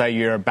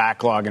multi-year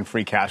backlog and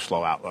free cash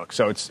flow outlook.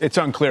 So it's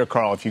unclear,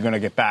 Carl, if you're going to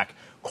get back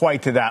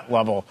quite to that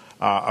level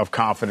of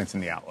confidence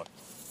in the outlook.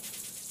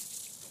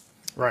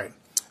 Right.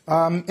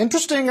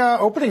 Interesting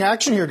opening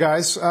action here,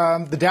 guys.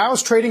 The Dow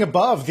is trading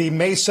above the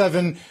May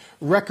 7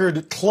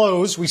 record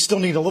close. We still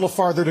need a little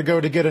farther to go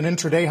to get an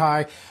intraday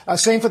high.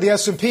 Same for the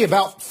S&P,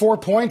 about 4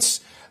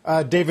 points,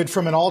 David,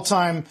 from an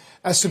all-time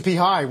S&P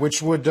high,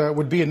 which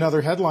would be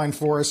another headline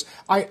for us.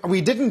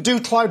 We didn't do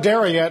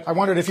Cloudera yet. I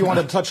wondered if you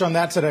wanted to touch on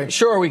that today.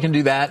 Sure, we can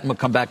do that, and we'll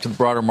come back to the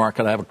broader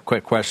market. I have a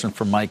quick question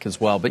for Mike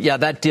as well. But, yeah,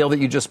 that deal that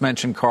you just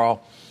mentioned,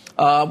 Carl,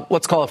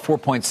 let's call it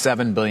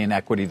 $4.7 billion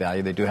equity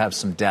value. They do have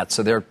some debt,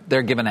 so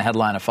they're given a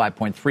headline of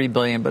 $5.3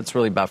 billion, but it's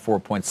really about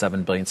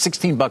 $4.7 billion.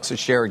 $16 a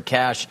share in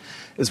cash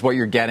is what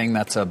you're getting.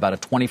 That's about a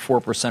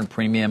 24%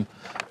 premium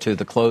to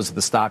the close of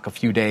the stock a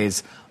few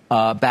days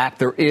back.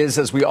 There is,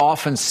 as we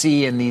often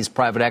see in these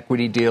private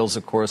equity deals,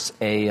 of course,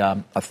 a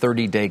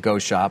 30-day go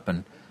shop,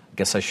 and I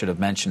guess I should have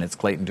mentioned it's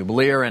Clayton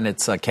Dubilier and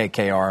it's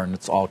KKR, and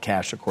it's all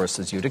cash, of course,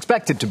 as you'd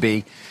expect it to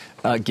be.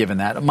 Given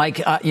that.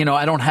 Mike, I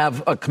don't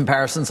have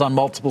comparisons on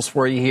multiples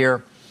for you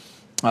here,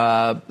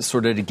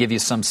 sort of to give you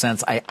some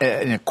sense.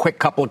 In a quick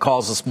couple of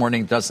calls this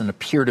morning, doesn't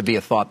appear to be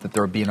a thought that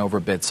there would be an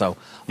overbid. So,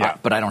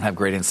 but I don't have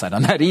great insight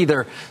on that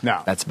either.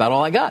 No. That's about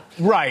all I got.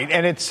 Right.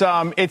 And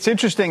it's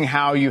interesting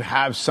how you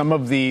have some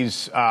of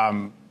these,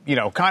 kind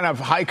of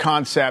high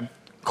concept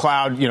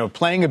cloud,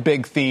 playing a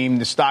big theme,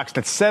 the stocks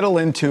that settle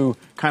into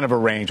kind of a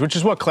range, which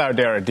is what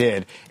Cloudera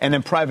did. And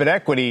then private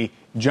equity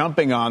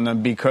jumping on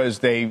them because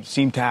they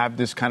seem to have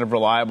this kind of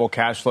reliable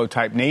cash flow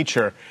type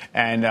nature.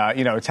 And,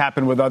 it's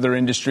happened with other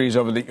industries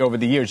over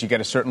the years. You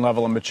get a certain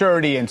level of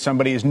maturity and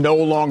somebody is no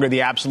longer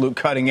the absolute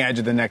cutting edge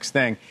of the next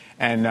thing.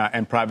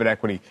 And private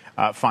equity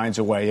finds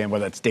a way in,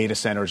 whether it's data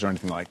centers or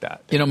anything like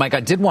that. Mike, I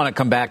did want to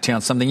come back to you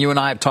on something you and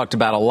I have talked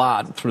about a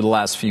lot through the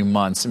last few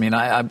months. I mean,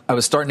 I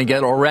was starting to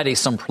get already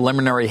some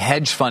preliminary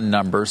hedge fund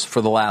numbers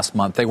for the last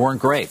month. They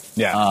weren't great.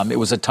 Yeah. It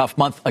was a tough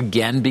month,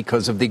 again,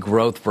 because of the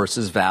growth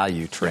versus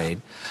value trade.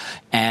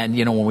 And,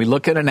 when we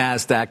look at a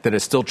NASDAQ that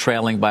is still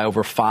trailing by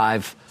over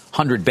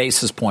 500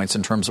 basis points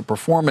in terms of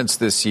performance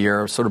this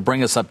year, sort of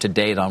bring us up to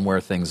date on where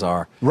things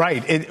are.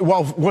 Right.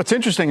 What's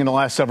interesting in the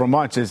last several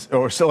months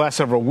the last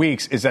several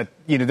weeks is that,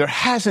 there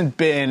hasn't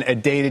been a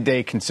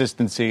day-to-day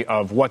consistency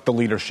of what the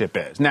leadership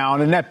is. Now,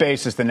 on a net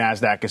basis, the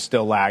NASDAQ is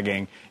still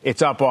lagging.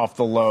 It's up off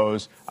the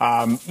lows.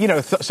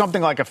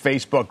 Something like a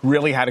Facebook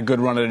really had a good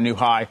run at a new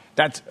high.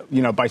 That's,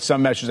 by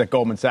some measures at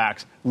Goldman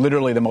Sachs,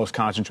 literally the most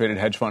concentrated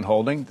hedge fund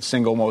holding, the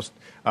single most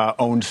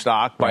owned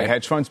stock by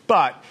hedge funds.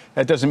 But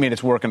that doesn't mean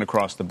it's working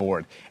across the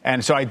board.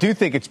 And so I do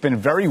think it's been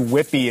very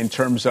whippy in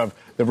terms of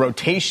the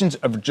rotations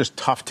are just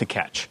tough to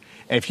catch.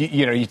 If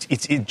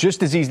it's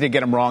just as easy to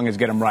get them wrong as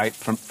get them right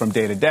from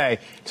day to day.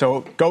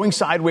 So going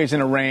sideways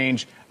in a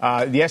range,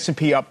 the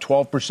S&P up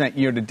 12%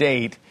 year to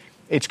date.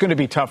 It's going to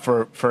be tough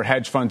for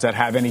hedge funds that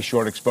have any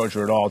short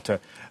exposure at all to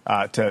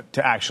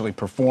actually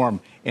perform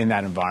in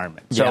that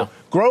environment. So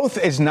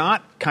growth is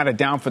not kind of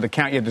down for the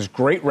count yet. There's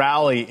great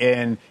rally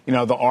in,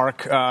 the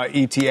ARK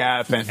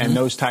ETF and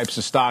those types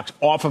of stocks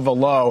off of a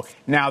low.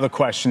 Now the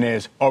question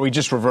is, are we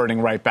just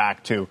reverting right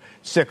back to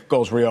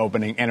cyclicals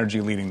reopening,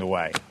 energy leading the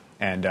way?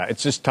 And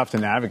it's just tough to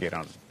navigate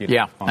on.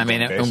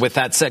 And with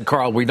that said,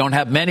 Carl, we don't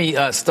have many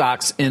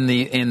stocks in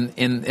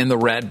the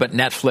red, but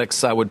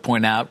Netflix, I would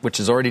point out, which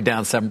is already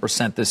down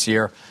 7% this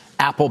year.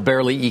 Apple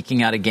barely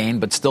eking out a gain,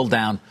 but still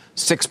down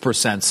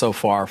 6% so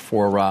far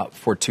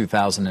for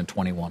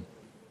 2021.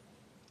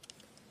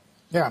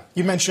 Yeah,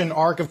 you mentioned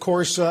ARK, of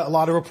course, a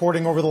lot of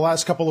reporting over the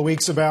last couple of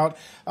weeks about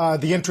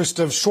the interest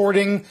of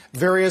shorting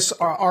various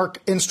ARK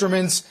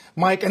instruments,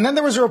 Mike. And then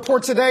there was a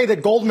report today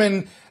that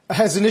Goldman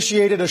has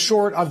initiated a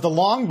short of the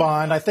long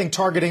bond, I think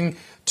targeting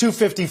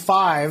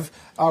 255,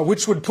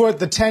 which would put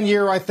the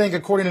 10-year, I think,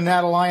 according to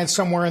Nat Alliance,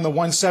 somewhere in the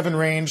 1.7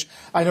 range.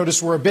 I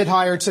noticed we're a bit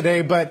higher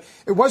today, but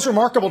it was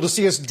remarkable to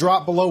see us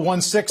drop below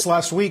 1.6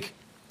 last week.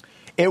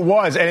 It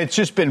was, and it's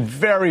just been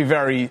very,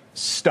 very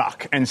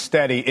stuck and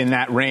steady in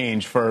that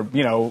range for,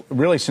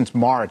 really since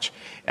March.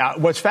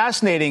 What's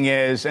fascinating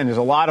is, and there's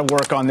a lot of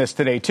work on this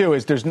today, too,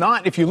 is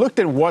if you looked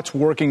at what's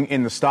working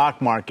in the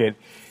stock market,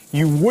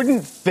 you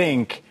wouldn't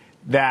think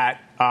that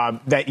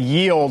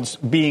yields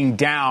being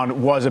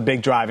down was a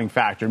big driving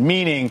factor,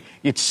 meaning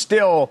it's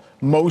still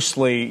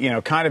mostly,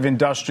 kind of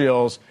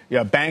industrials.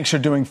 Banks are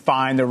doing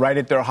fine. They're right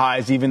at their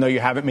highs, even though you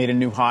haven't made a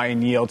new high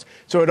in yields.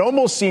 So it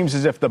almost seems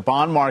as if the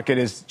bond market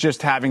is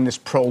just having this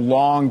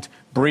prolonged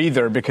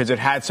breather because it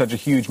had such a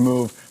huge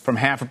move from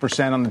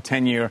 0.5% on the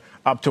 10-year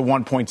up to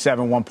 1.7,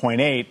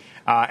 1.8.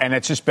 And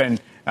it's just been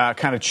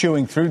kind of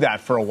chewing through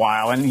that for a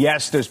while. And,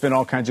 yes, there's been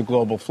all kinds of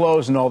global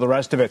flows and all the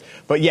rest of it.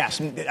 But, yes,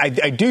 I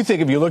do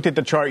think if you looked at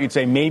the chart, you'd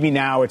say maybe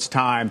now it's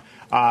time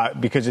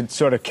because it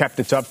sort of kept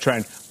its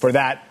uptrend for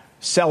that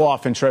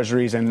sell-off in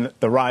treasuries and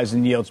the rise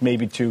in yields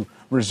maybe to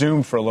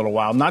resume for a little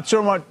while. Not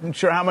sure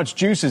how much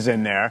juice is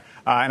in there.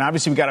 And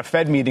obviously, we've got a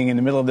Fed meeting in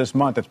the middle of this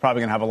month that's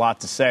probably going to have a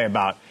lot to say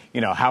about,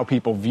 how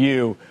people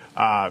view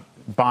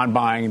bond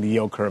buying, the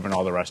yield curve, and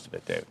all the rest of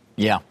it, David.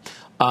 Yeah.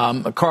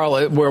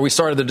 Carl, where we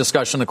started the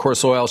discussion, of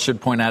course, oil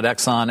should point out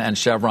Exxon and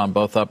Chevron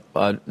both up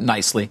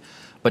nicely.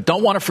 But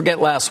don't want to forget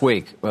last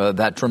week,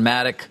 that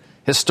dramatic,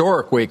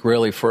 historic week,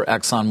 really, for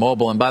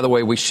ExxonMobil. And by the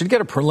way, we should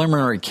get a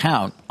preliminary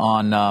count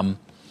on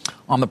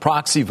the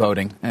proxy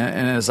voting.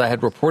 And as I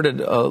had reported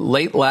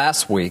late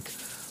last week,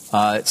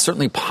 it's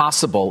certainly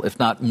possible, if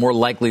not more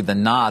likely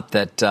than not,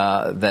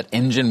 that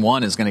Engine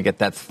 1 is going to get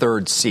that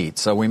third seat.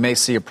 So we may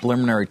see a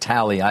preliminary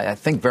tally, I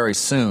think, very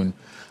soon.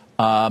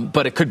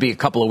 But it could be a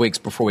couple of weeks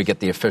before we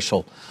get the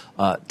official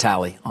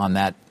tally on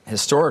that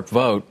historic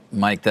vote,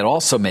 Mike, that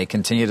also may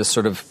continue to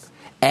sort of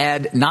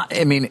add,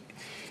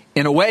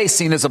 in a way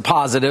seen as a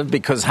positive,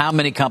 because how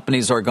many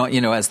companies are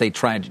going, as they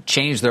try to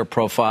change their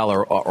profile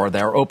or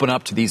they're open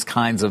up to these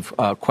kinds of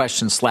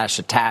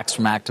questions/attacks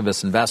from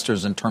activist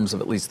investors in terms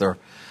of at least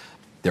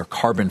their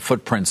carbon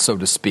footprint, so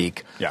to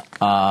speak. Yeah.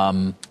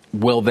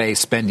 Will they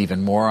spend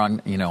even more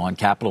on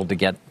capital to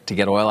get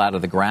oil out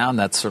of the ground?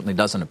 That certainly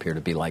doesn't appear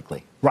to be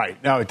likely.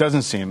 Right. No, it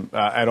doesn't seem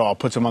at all.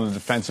 Puts them on the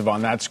defensive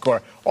on that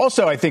score.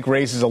 Also, I think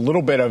raises a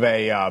little bit of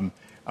a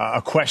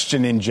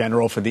question in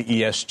general for the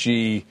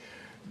ESG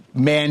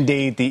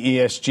mandate, the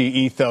ESG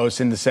ethos,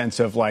 in the sense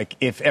of, like,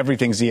 if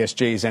everything's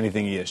ESG, is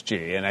anything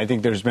ESG? And I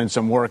think there's been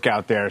some work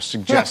out there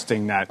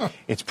suggesting that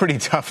it's pretty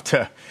tough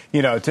to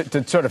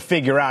sort of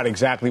figure out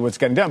exactly what's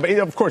getting done. But,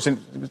 of course,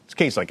 in a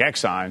case like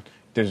Exxon,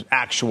 there's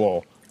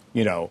actual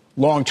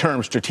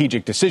long-term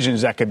strategic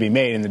decisions that could be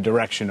made in the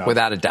direction of...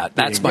 Without a doubt.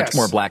 That's much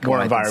more black and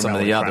white than some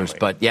of the others.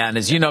 But, yeah, and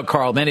as you know,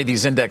 Carl, many of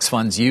these index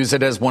funds use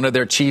it as one of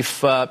their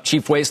chief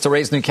ways to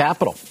raise new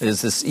capital,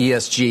 is this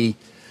ESG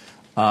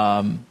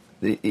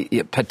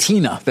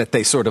patina that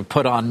they sort of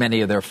put on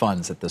many of their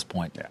funds at this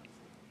point.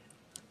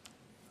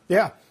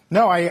 Yeah.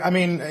 No, I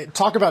mean,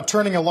 talk about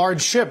turning a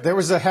large ship. There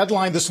was a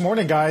headline this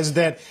morning, guys,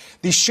 that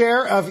the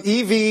share of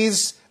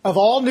EVs of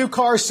all new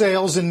car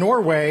sales in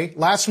Norway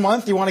last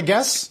month, you want to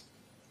guess?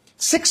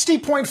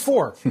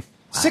 60.4.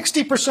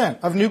 60%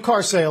 of new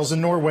car sales in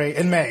Norway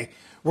in May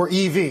were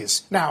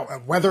EVs. Now,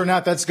 whether or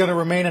not that's going to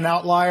remain an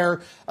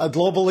outlier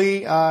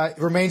globally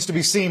remains to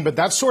be seen. But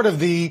that is sort of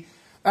the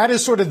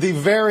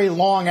very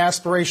long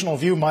aspirational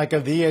view, Mike,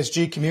 of the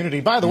ESG community.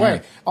 By the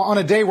way, on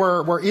a day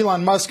where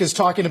Elon Musk is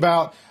talking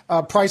about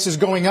prices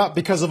going up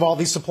because of all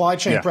these supply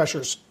chain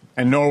pressures.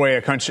 And Norway,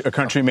 a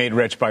country made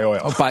rich by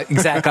oil.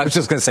 Exactly. I was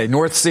just going to say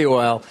North Sea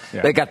oil.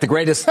 Yeah. They got the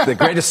greatest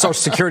Social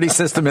Security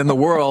system in the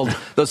world.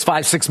 Those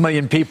 5-6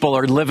 million people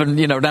are living,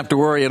 don't have to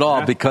worry at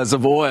all because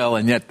of oil,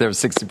 and yet they're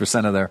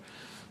 60% of their.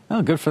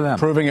 Oh, good for them.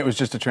 Proving it was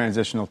just a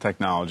transitional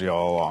technology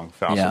all along,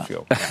 fossil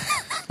fuel.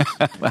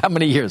 Yeah. How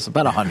many years?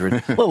 About 100,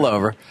 a little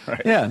over.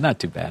 Right. Yeah, not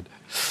too bad.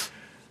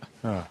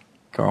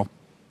 Carl.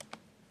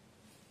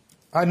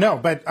 No,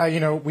 but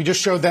we just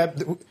showed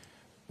that.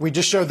 We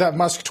just showed that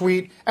Musk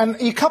tweet. And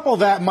you couple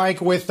that,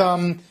 Mike, with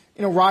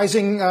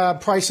rising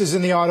prices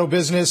in the auto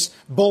business,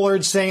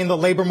 Bullard saying the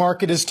labor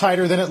market is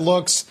tighter than it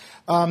looks,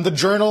 the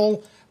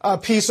Journal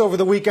piece over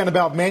the weekend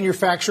about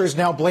manufacturers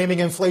now blaming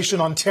inflation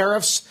on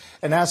tariffs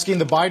and asking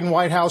the Biden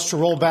White House to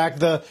roll back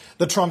the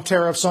Trump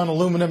tariffs on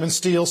aluminum and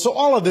steel. So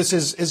all of this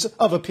is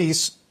of a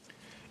piece.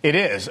 It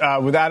is,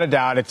 without a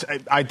doubt.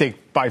 I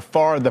think by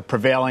far the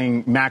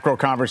prevailing macro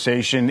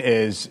conversation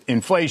is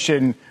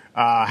inflation.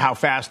 How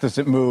fast does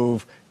it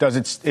move?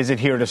 Is it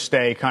here to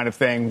stay kind of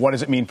thing? What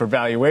does it mean for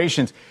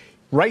valuations?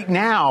 Right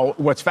now,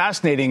 what's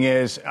fascinating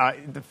is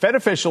the Fed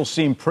officials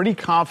seem pretty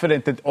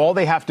confident that all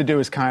they have to do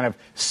is kind of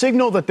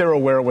signal that they're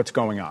aware of what's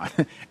going on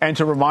and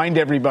to remind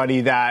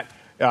everybody that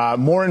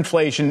more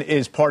inflation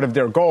is part of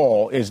their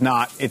goal. It's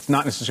not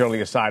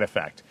necessarily a side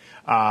effect.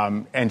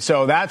 And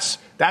so that's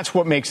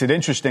what makes it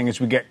interesting as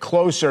we get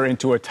closer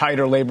into a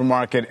tighter labor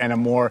market and a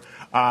more,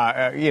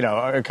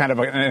 kind of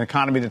an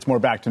economy that's more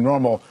back to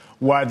normal,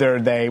 whether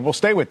they will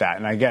stay with that.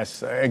 And I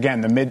guess, again,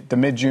 the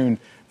mid-June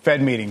Fed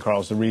meeting,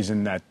 Carl, is the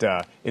reason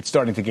that it's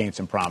starting to gain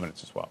some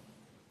prominence as well.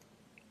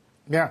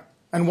 Yeah.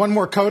 And one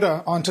more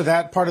coda onto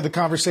that part of the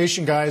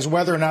conversation, guys,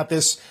 whether or not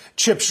this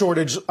chip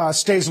shortage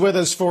stays with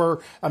us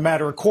for a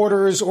matter of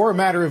quarters or a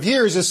matter of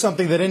years is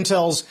something that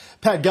Intel's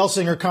Pat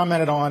Gelsinger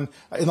commented on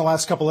in the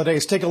last couple of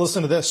days. Take a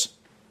listen to this.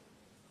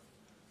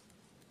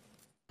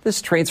 This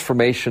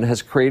transformation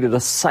has created a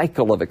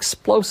cycle of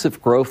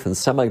explosive growth in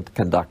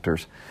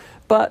semiconductors,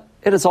 but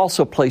it has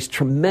also placed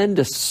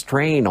tremendous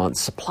strain on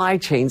supply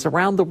chains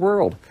around the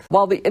world.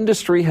 While the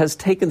industry has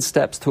taken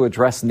steps to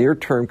address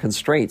near-term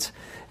constraints,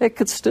 it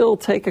could still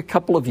take a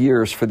couple of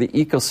years for the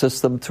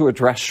ecosystem to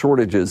address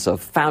shortages of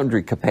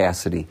foundry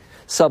capacity,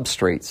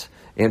 substrates,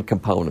 and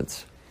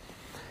components.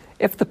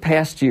 If the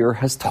past year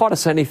has taught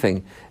us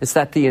anything, it's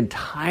that the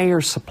entire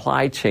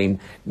supply chain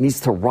needs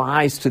to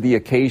rise to the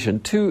occasion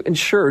to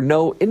ensure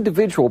no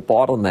individual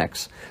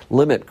bottlenecks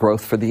limit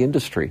growth for the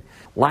industry.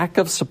 Lack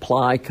of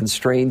supply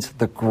constrains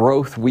the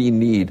growth we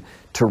need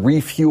to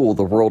refuel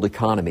the world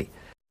economy.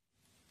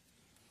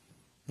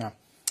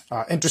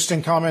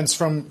 Interesting comments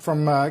from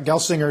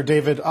Gelsinger,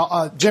 David.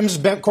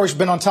 Jim's, of course,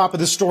 been on top of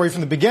this story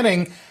from the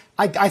beginning.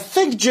 I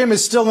think Jim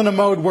is still in a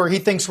mode where he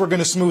thinks we're going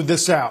to smooth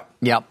this out.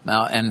 Yep.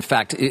 And in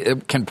fact,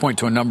 it can point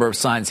to a number of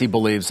signs he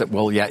believes that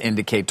will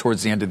indicate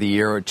towards the end of the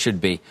year it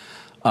should be.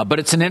 But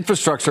it's an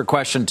infrastructure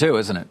question, too,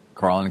 isn't it,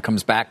 Carl? And it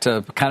comes back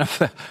to kind of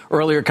the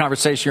earlier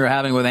conversation you were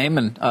having with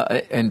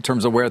Eamon in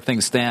terms of where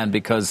things stand,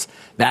 because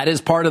that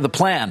is part of the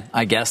plan,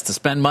 I guess, to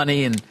spend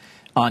money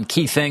on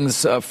key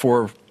things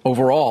for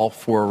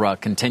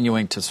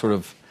continuing to sort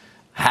of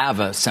have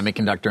a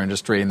semiconductor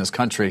industry in this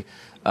country.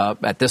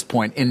 At this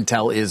point,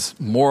 Intel is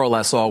more or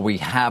less all we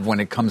have when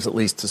it comes at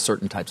least to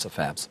certain types of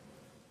fabs.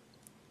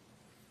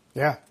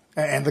 Yeah.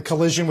 And the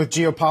collision with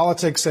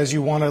geopolitics as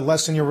you want to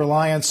lessen your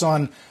reliance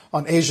on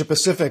Asia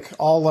Pacific,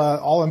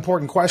 all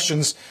important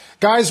questions.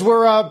 Guys,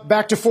 we're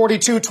back to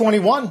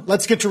 42-21.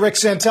 Let's get to Rick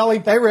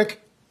Santelli. Hey,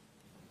 Rick.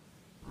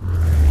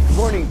 Good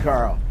morning,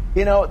 Carl.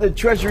 You know, the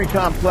Treasury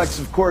complex,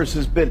 of course,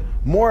 has been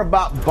more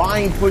about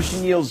buying,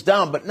 pushing yields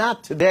down, but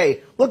not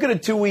today. Look at a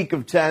 2-week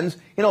of 10s.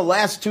 You know,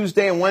 last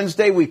Tuesday and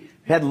Wednesday, we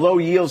had low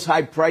yields,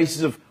 high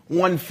prices of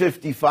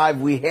 155.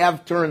 We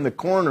have turned the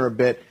corner a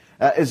bit.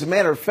 As a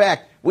matter of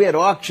fact, we had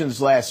auctions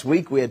last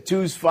week. We had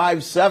 2s,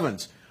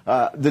 5s,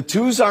 7s. The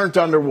 2s aren't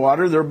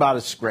underwater. They're about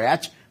a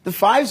scratch. The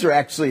 5s are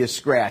actually a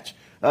scratch.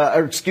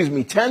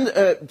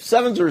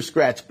 7s are a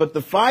scratch, but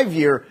the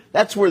 5-year,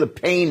 that's where the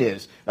pain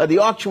is. The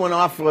auction went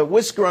off a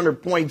whisker under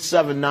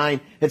 0.79.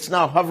 It's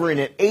now hovering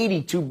at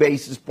 82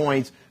 basis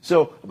points,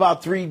 so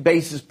about 3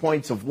 basis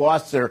points of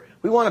loss there.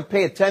 We want to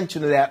pay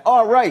attention to that.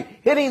 All right,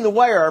 hitting the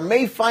wire, our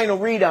May final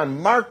read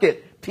on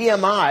market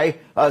PMI,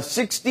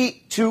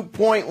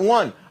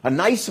 62.1. A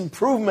nice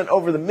improvement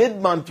over the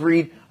mid-month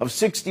read of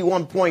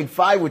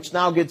 61.5, which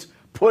now gets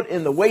put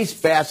in the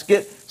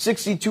wastebasket.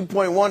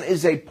 62.1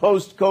 is a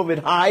post-COVID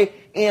high,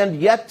 and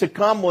yet to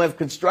come we'll have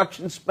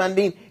construction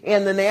spending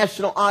and the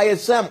national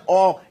ISM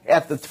all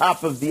at the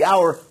top of the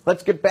hour.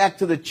 Let's get back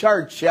to the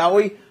chart, shall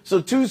we?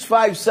 So 2s,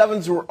 5s,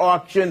 7s were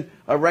auctioned.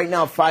 Right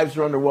now 5s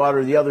are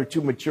underwater. The other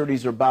 2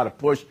 maturities are about a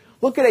push.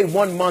 Look at a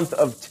 1 month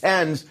of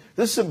 10s.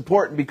 This is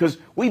important because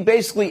we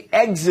basically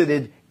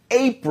exited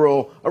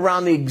April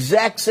around the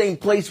exact same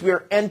place we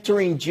are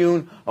entering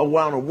June,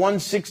 around a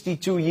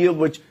 162 yield,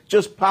 which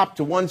just popped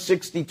to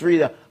 163,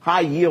 the high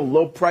yield,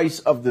 low price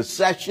of the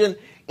session.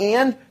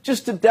 And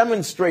just to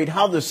demonstrate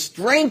how the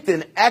strength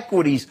in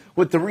equities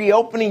with the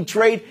reopening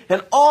trade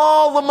and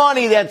all the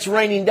money that's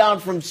raining down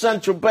from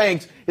central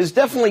banks is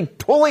definitely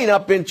pulling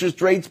up interest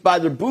rates by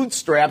their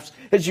bootstraps,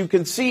 as you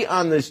can see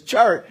on this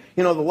chart.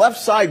 You know, the left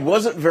side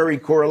wasn't very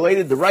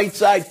correlated. The right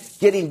side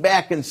getting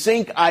back in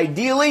sync.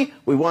 Ideally,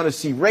 we want to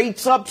see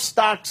rates up,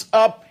 stocks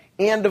up,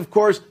 and, of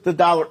course, the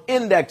dollar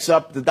index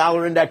up, the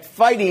dollar index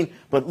fighting,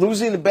 but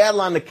losing the battle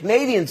on the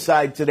Canadian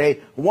side today.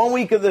 1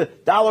 week of the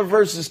dollar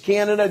versus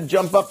Canada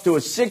jump up to a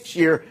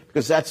 6-year,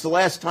 because that's the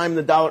last time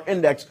the dollar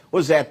index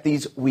was at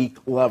these weak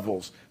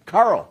levels.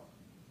 Carl,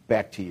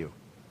 back to you.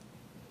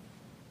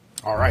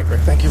 All right, Rick.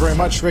 Thank you very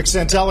much, Rick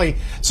Santelli.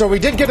 So we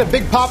did get a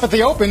big pop at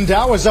the open.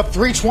 Dow was up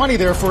 320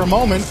 there for a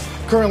moment,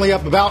 currently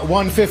up about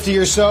 150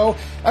 or so.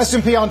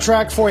 S&P on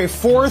track for a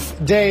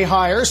 4th day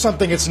higher,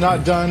 something it's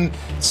not done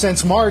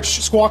since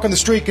March. Squawk on the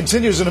Street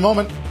continues in a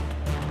moment.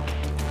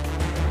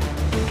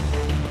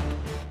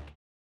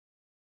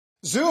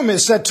 Zoom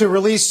is set to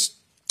release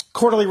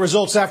quarterly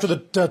results after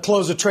the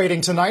close of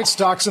trading tonight.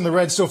 Stocks in the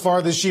red so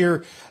far this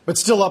year, but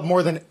still up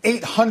more than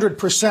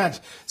 800%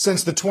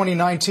 since the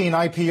 2019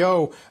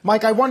 IPO.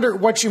 Mike, I wonder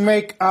what you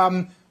make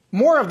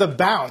more of the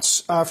bounce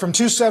from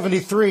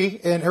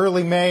 273 in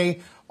early May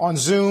on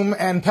Zoom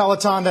and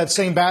Peloton. That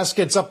same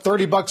basket's up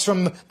 $30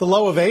 from the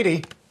low of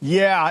 80.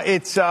 Yeah,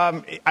 it's.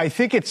 I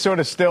think it's sort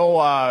of still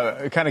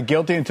kind of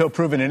guilty until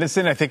proven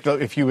innocent. I think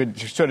if you would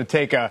sort of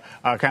take a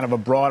kind of a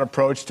broad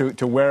approach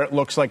to where it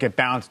looks like it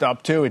bounced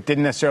up to, it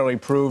didn't necessarily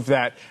prove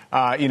that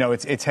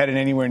it's headed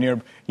anywhere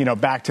near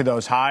back to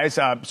those highs.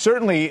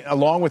 Certainly,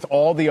 along with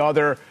all the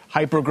other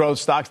hyper growth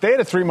stocks, they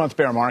had a 3-month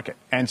bear market,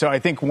 and so I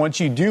think once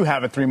you do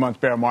have a 3-month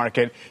bear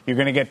market, you're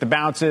going to get the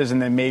bounces,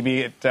 and then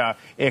maybe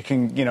it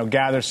can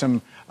gather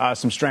some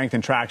strength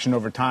and traction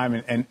over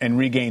time and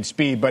regain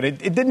speed. But it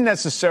didn't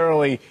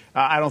necessarily,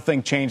 I don't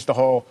think, change the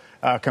whole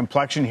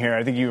complexion here.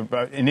 I think you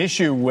have an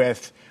issue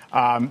with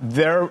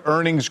their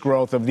earnings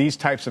growth of these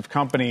types of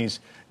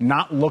companies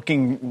not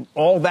looking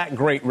all that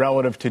great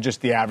relative to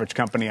just the average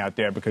company out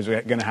there, because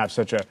we're going to have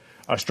such a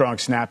strong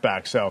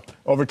snapback. So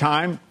over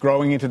time,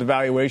 growing into the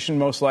valuation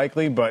most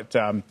likely, but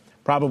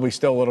probably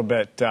still a little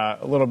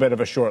bit of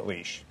a short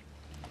leash.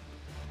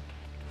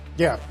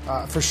 Yeah,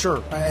 for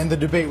sure. And the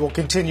debate will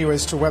continue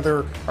as to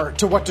whether or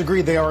to what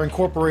degree they are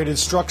incorporated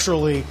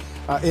structurally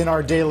in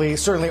our daily,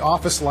 certainly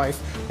office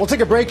life. We'll take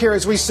a break here.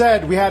 As we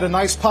said, we had a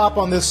nice pop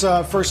on this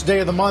first day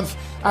of the month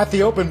at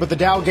the open, but the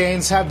Dow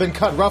gains have been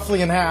cut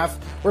roughly in half.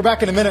 We're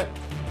back in a minute.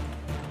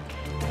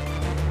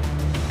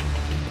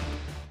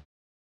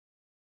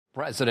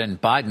 President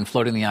Biden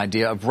floating the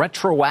idea of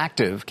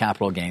retroactive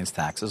capital gains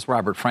taxes.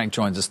 Robert Frank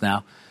joins us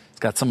now. He's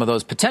got some of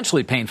those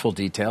potentially painful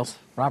details.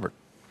 Robert.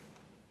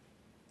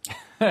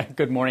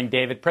 Good morning,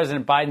 David.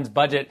 President Biden's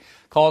budget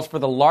calls for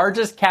the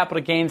largest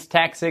capital gains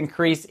tax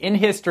increase in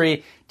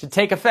history to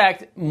take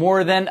effect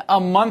more than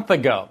a month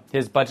ago.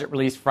 His budget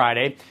released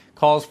Friday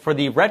calls for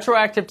the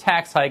retroactive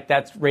tax hike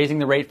that's raising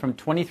the rate from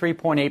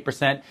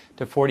 23.8%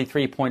 to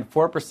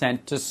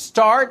 43.4% to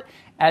start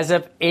as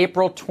of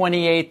April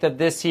 28th of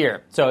this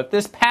year. So if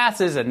this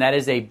passes, and that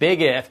is a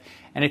big if,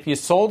 and if you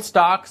sold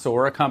stocks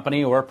or a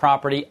company or a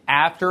property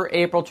after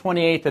April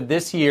 28th of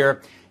this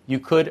year, you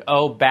could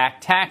owe back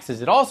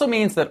taxes. It also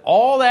means that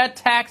all that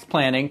tax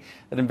planning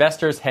that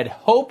investors had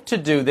hoped to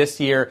do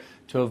this year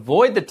to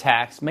avoid the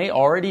tax may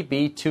already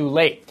be too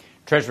late.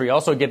 Treasury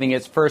also giving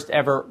its first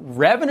ever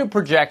revenue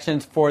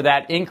projections for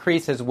that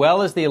increase, as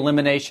well as the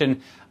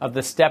elimination of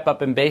the step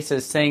up in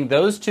basis, saying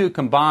those two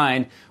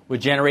combined would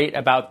generate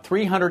about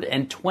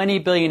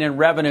 $320 billion in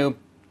revenue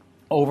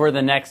over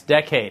the next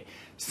decade.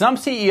 Some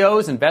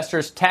CEOs,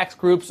 investors, tax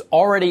groups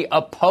already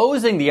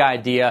opposing the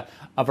idea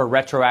of a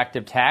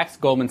retroactive tax.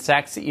 Goldman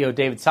Sachs CEO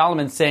David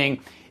Solomon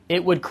saying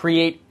it would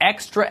create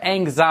extra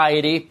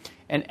anxiety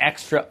and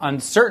extra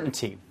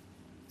uncertainty.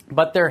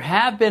 But there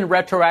have been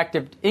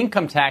retroactive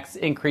income tax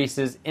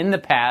increases in the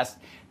past.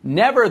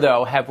 Never,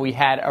 though, have we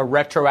had a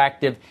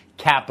retroactive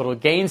capital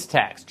gains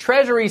tax.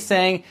 Treasury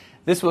saying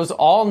this was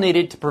all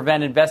needed to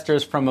prevent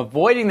investors from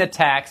avoiding the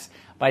tax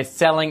by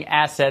selling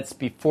assets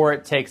before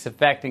it takes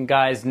effect. And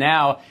guys,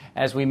 now,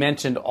 as we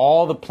mentioned,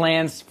 all the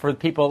plans for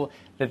people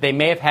that they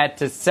may have had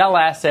to sell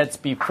assets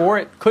before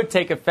it could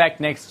take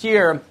effect next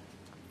year,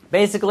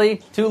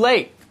 basically too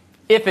late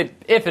if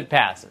it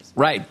passes.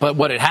 Right, but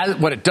what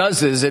it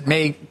does is it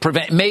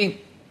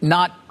may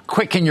not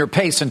quicken your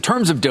pace in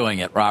terms of doing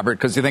it, Robert,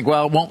 because you think,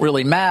 well, it won't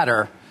really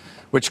matter,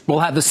 which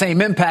will have the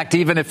same impact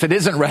even if it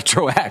isn't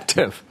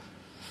retroactive.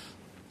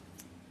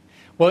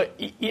 Well,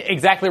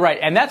 exactly right.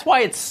 And that's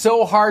why it's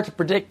so hard to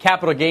predict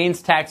capital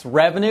gains tax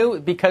revenue,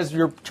 because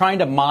you're trying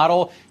to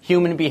model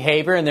human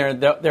behavior. And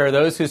there are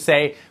those who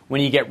say when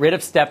you get rid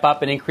of step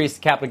up and increase the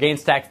capital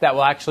gains tax, that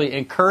will actually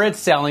encourage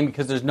selling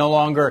because there's no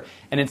longer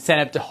an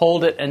incentive to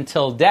hold it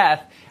until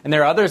death. And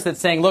there are others that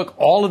saying, look,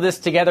 all of this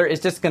together is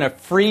just going to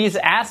freeze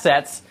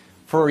assets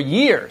for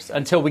years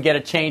until we get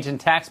a change in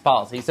tax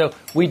policy. So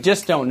we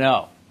just don't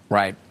know.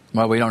 Right.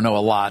 Well, we don't know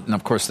a lot. And,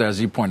 of course,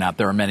 as you point out,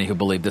 there are many who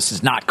believe this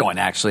is not going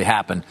to actually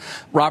happen.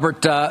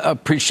 Robert,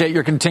 appreciate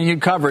your continued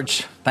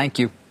coverage. Thank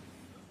you.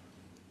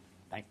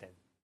 Thanks, Dave.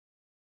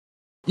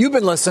 You've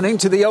been listening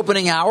to the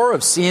opening hour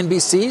of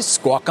CNBC's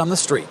Squawk on the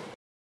Street.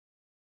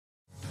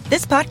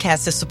 This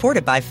podcast is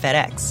supported by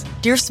FedEx.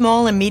 Dear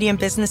small and medium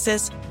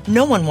businesses,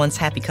 no one wants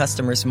happy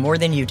customers more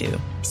than you do.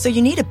 So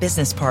you need a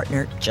business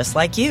partner just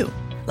like you.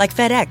 Like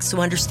FedEx,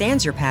 who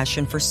understands your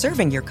passion for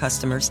serving your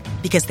customers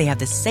because they have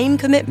the same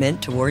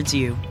commitment towards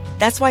you.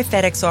 That's why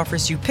FedEx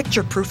offers you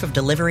picture proof of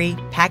delivery,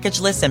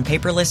 packageless and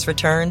paperless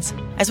returns,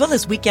 as well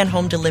as weekend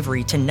home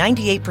delivery to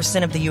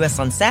 98% of the U.S.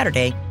 on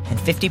Saturday and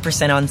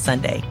 50% on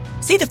Sunday.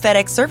 See the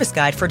FedEx service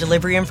guide for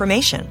delivery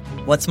information.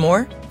 What's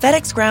more,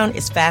 FedEx Ground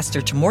is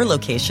faster to more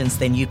locations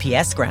than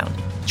UPS Ground.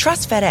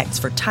 Trust FedEx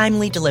for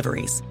timely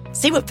deliveries.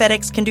 See what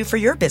FedEx can do for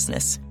your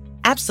business.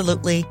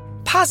 Absolutely,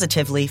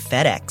 positively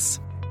FedEx.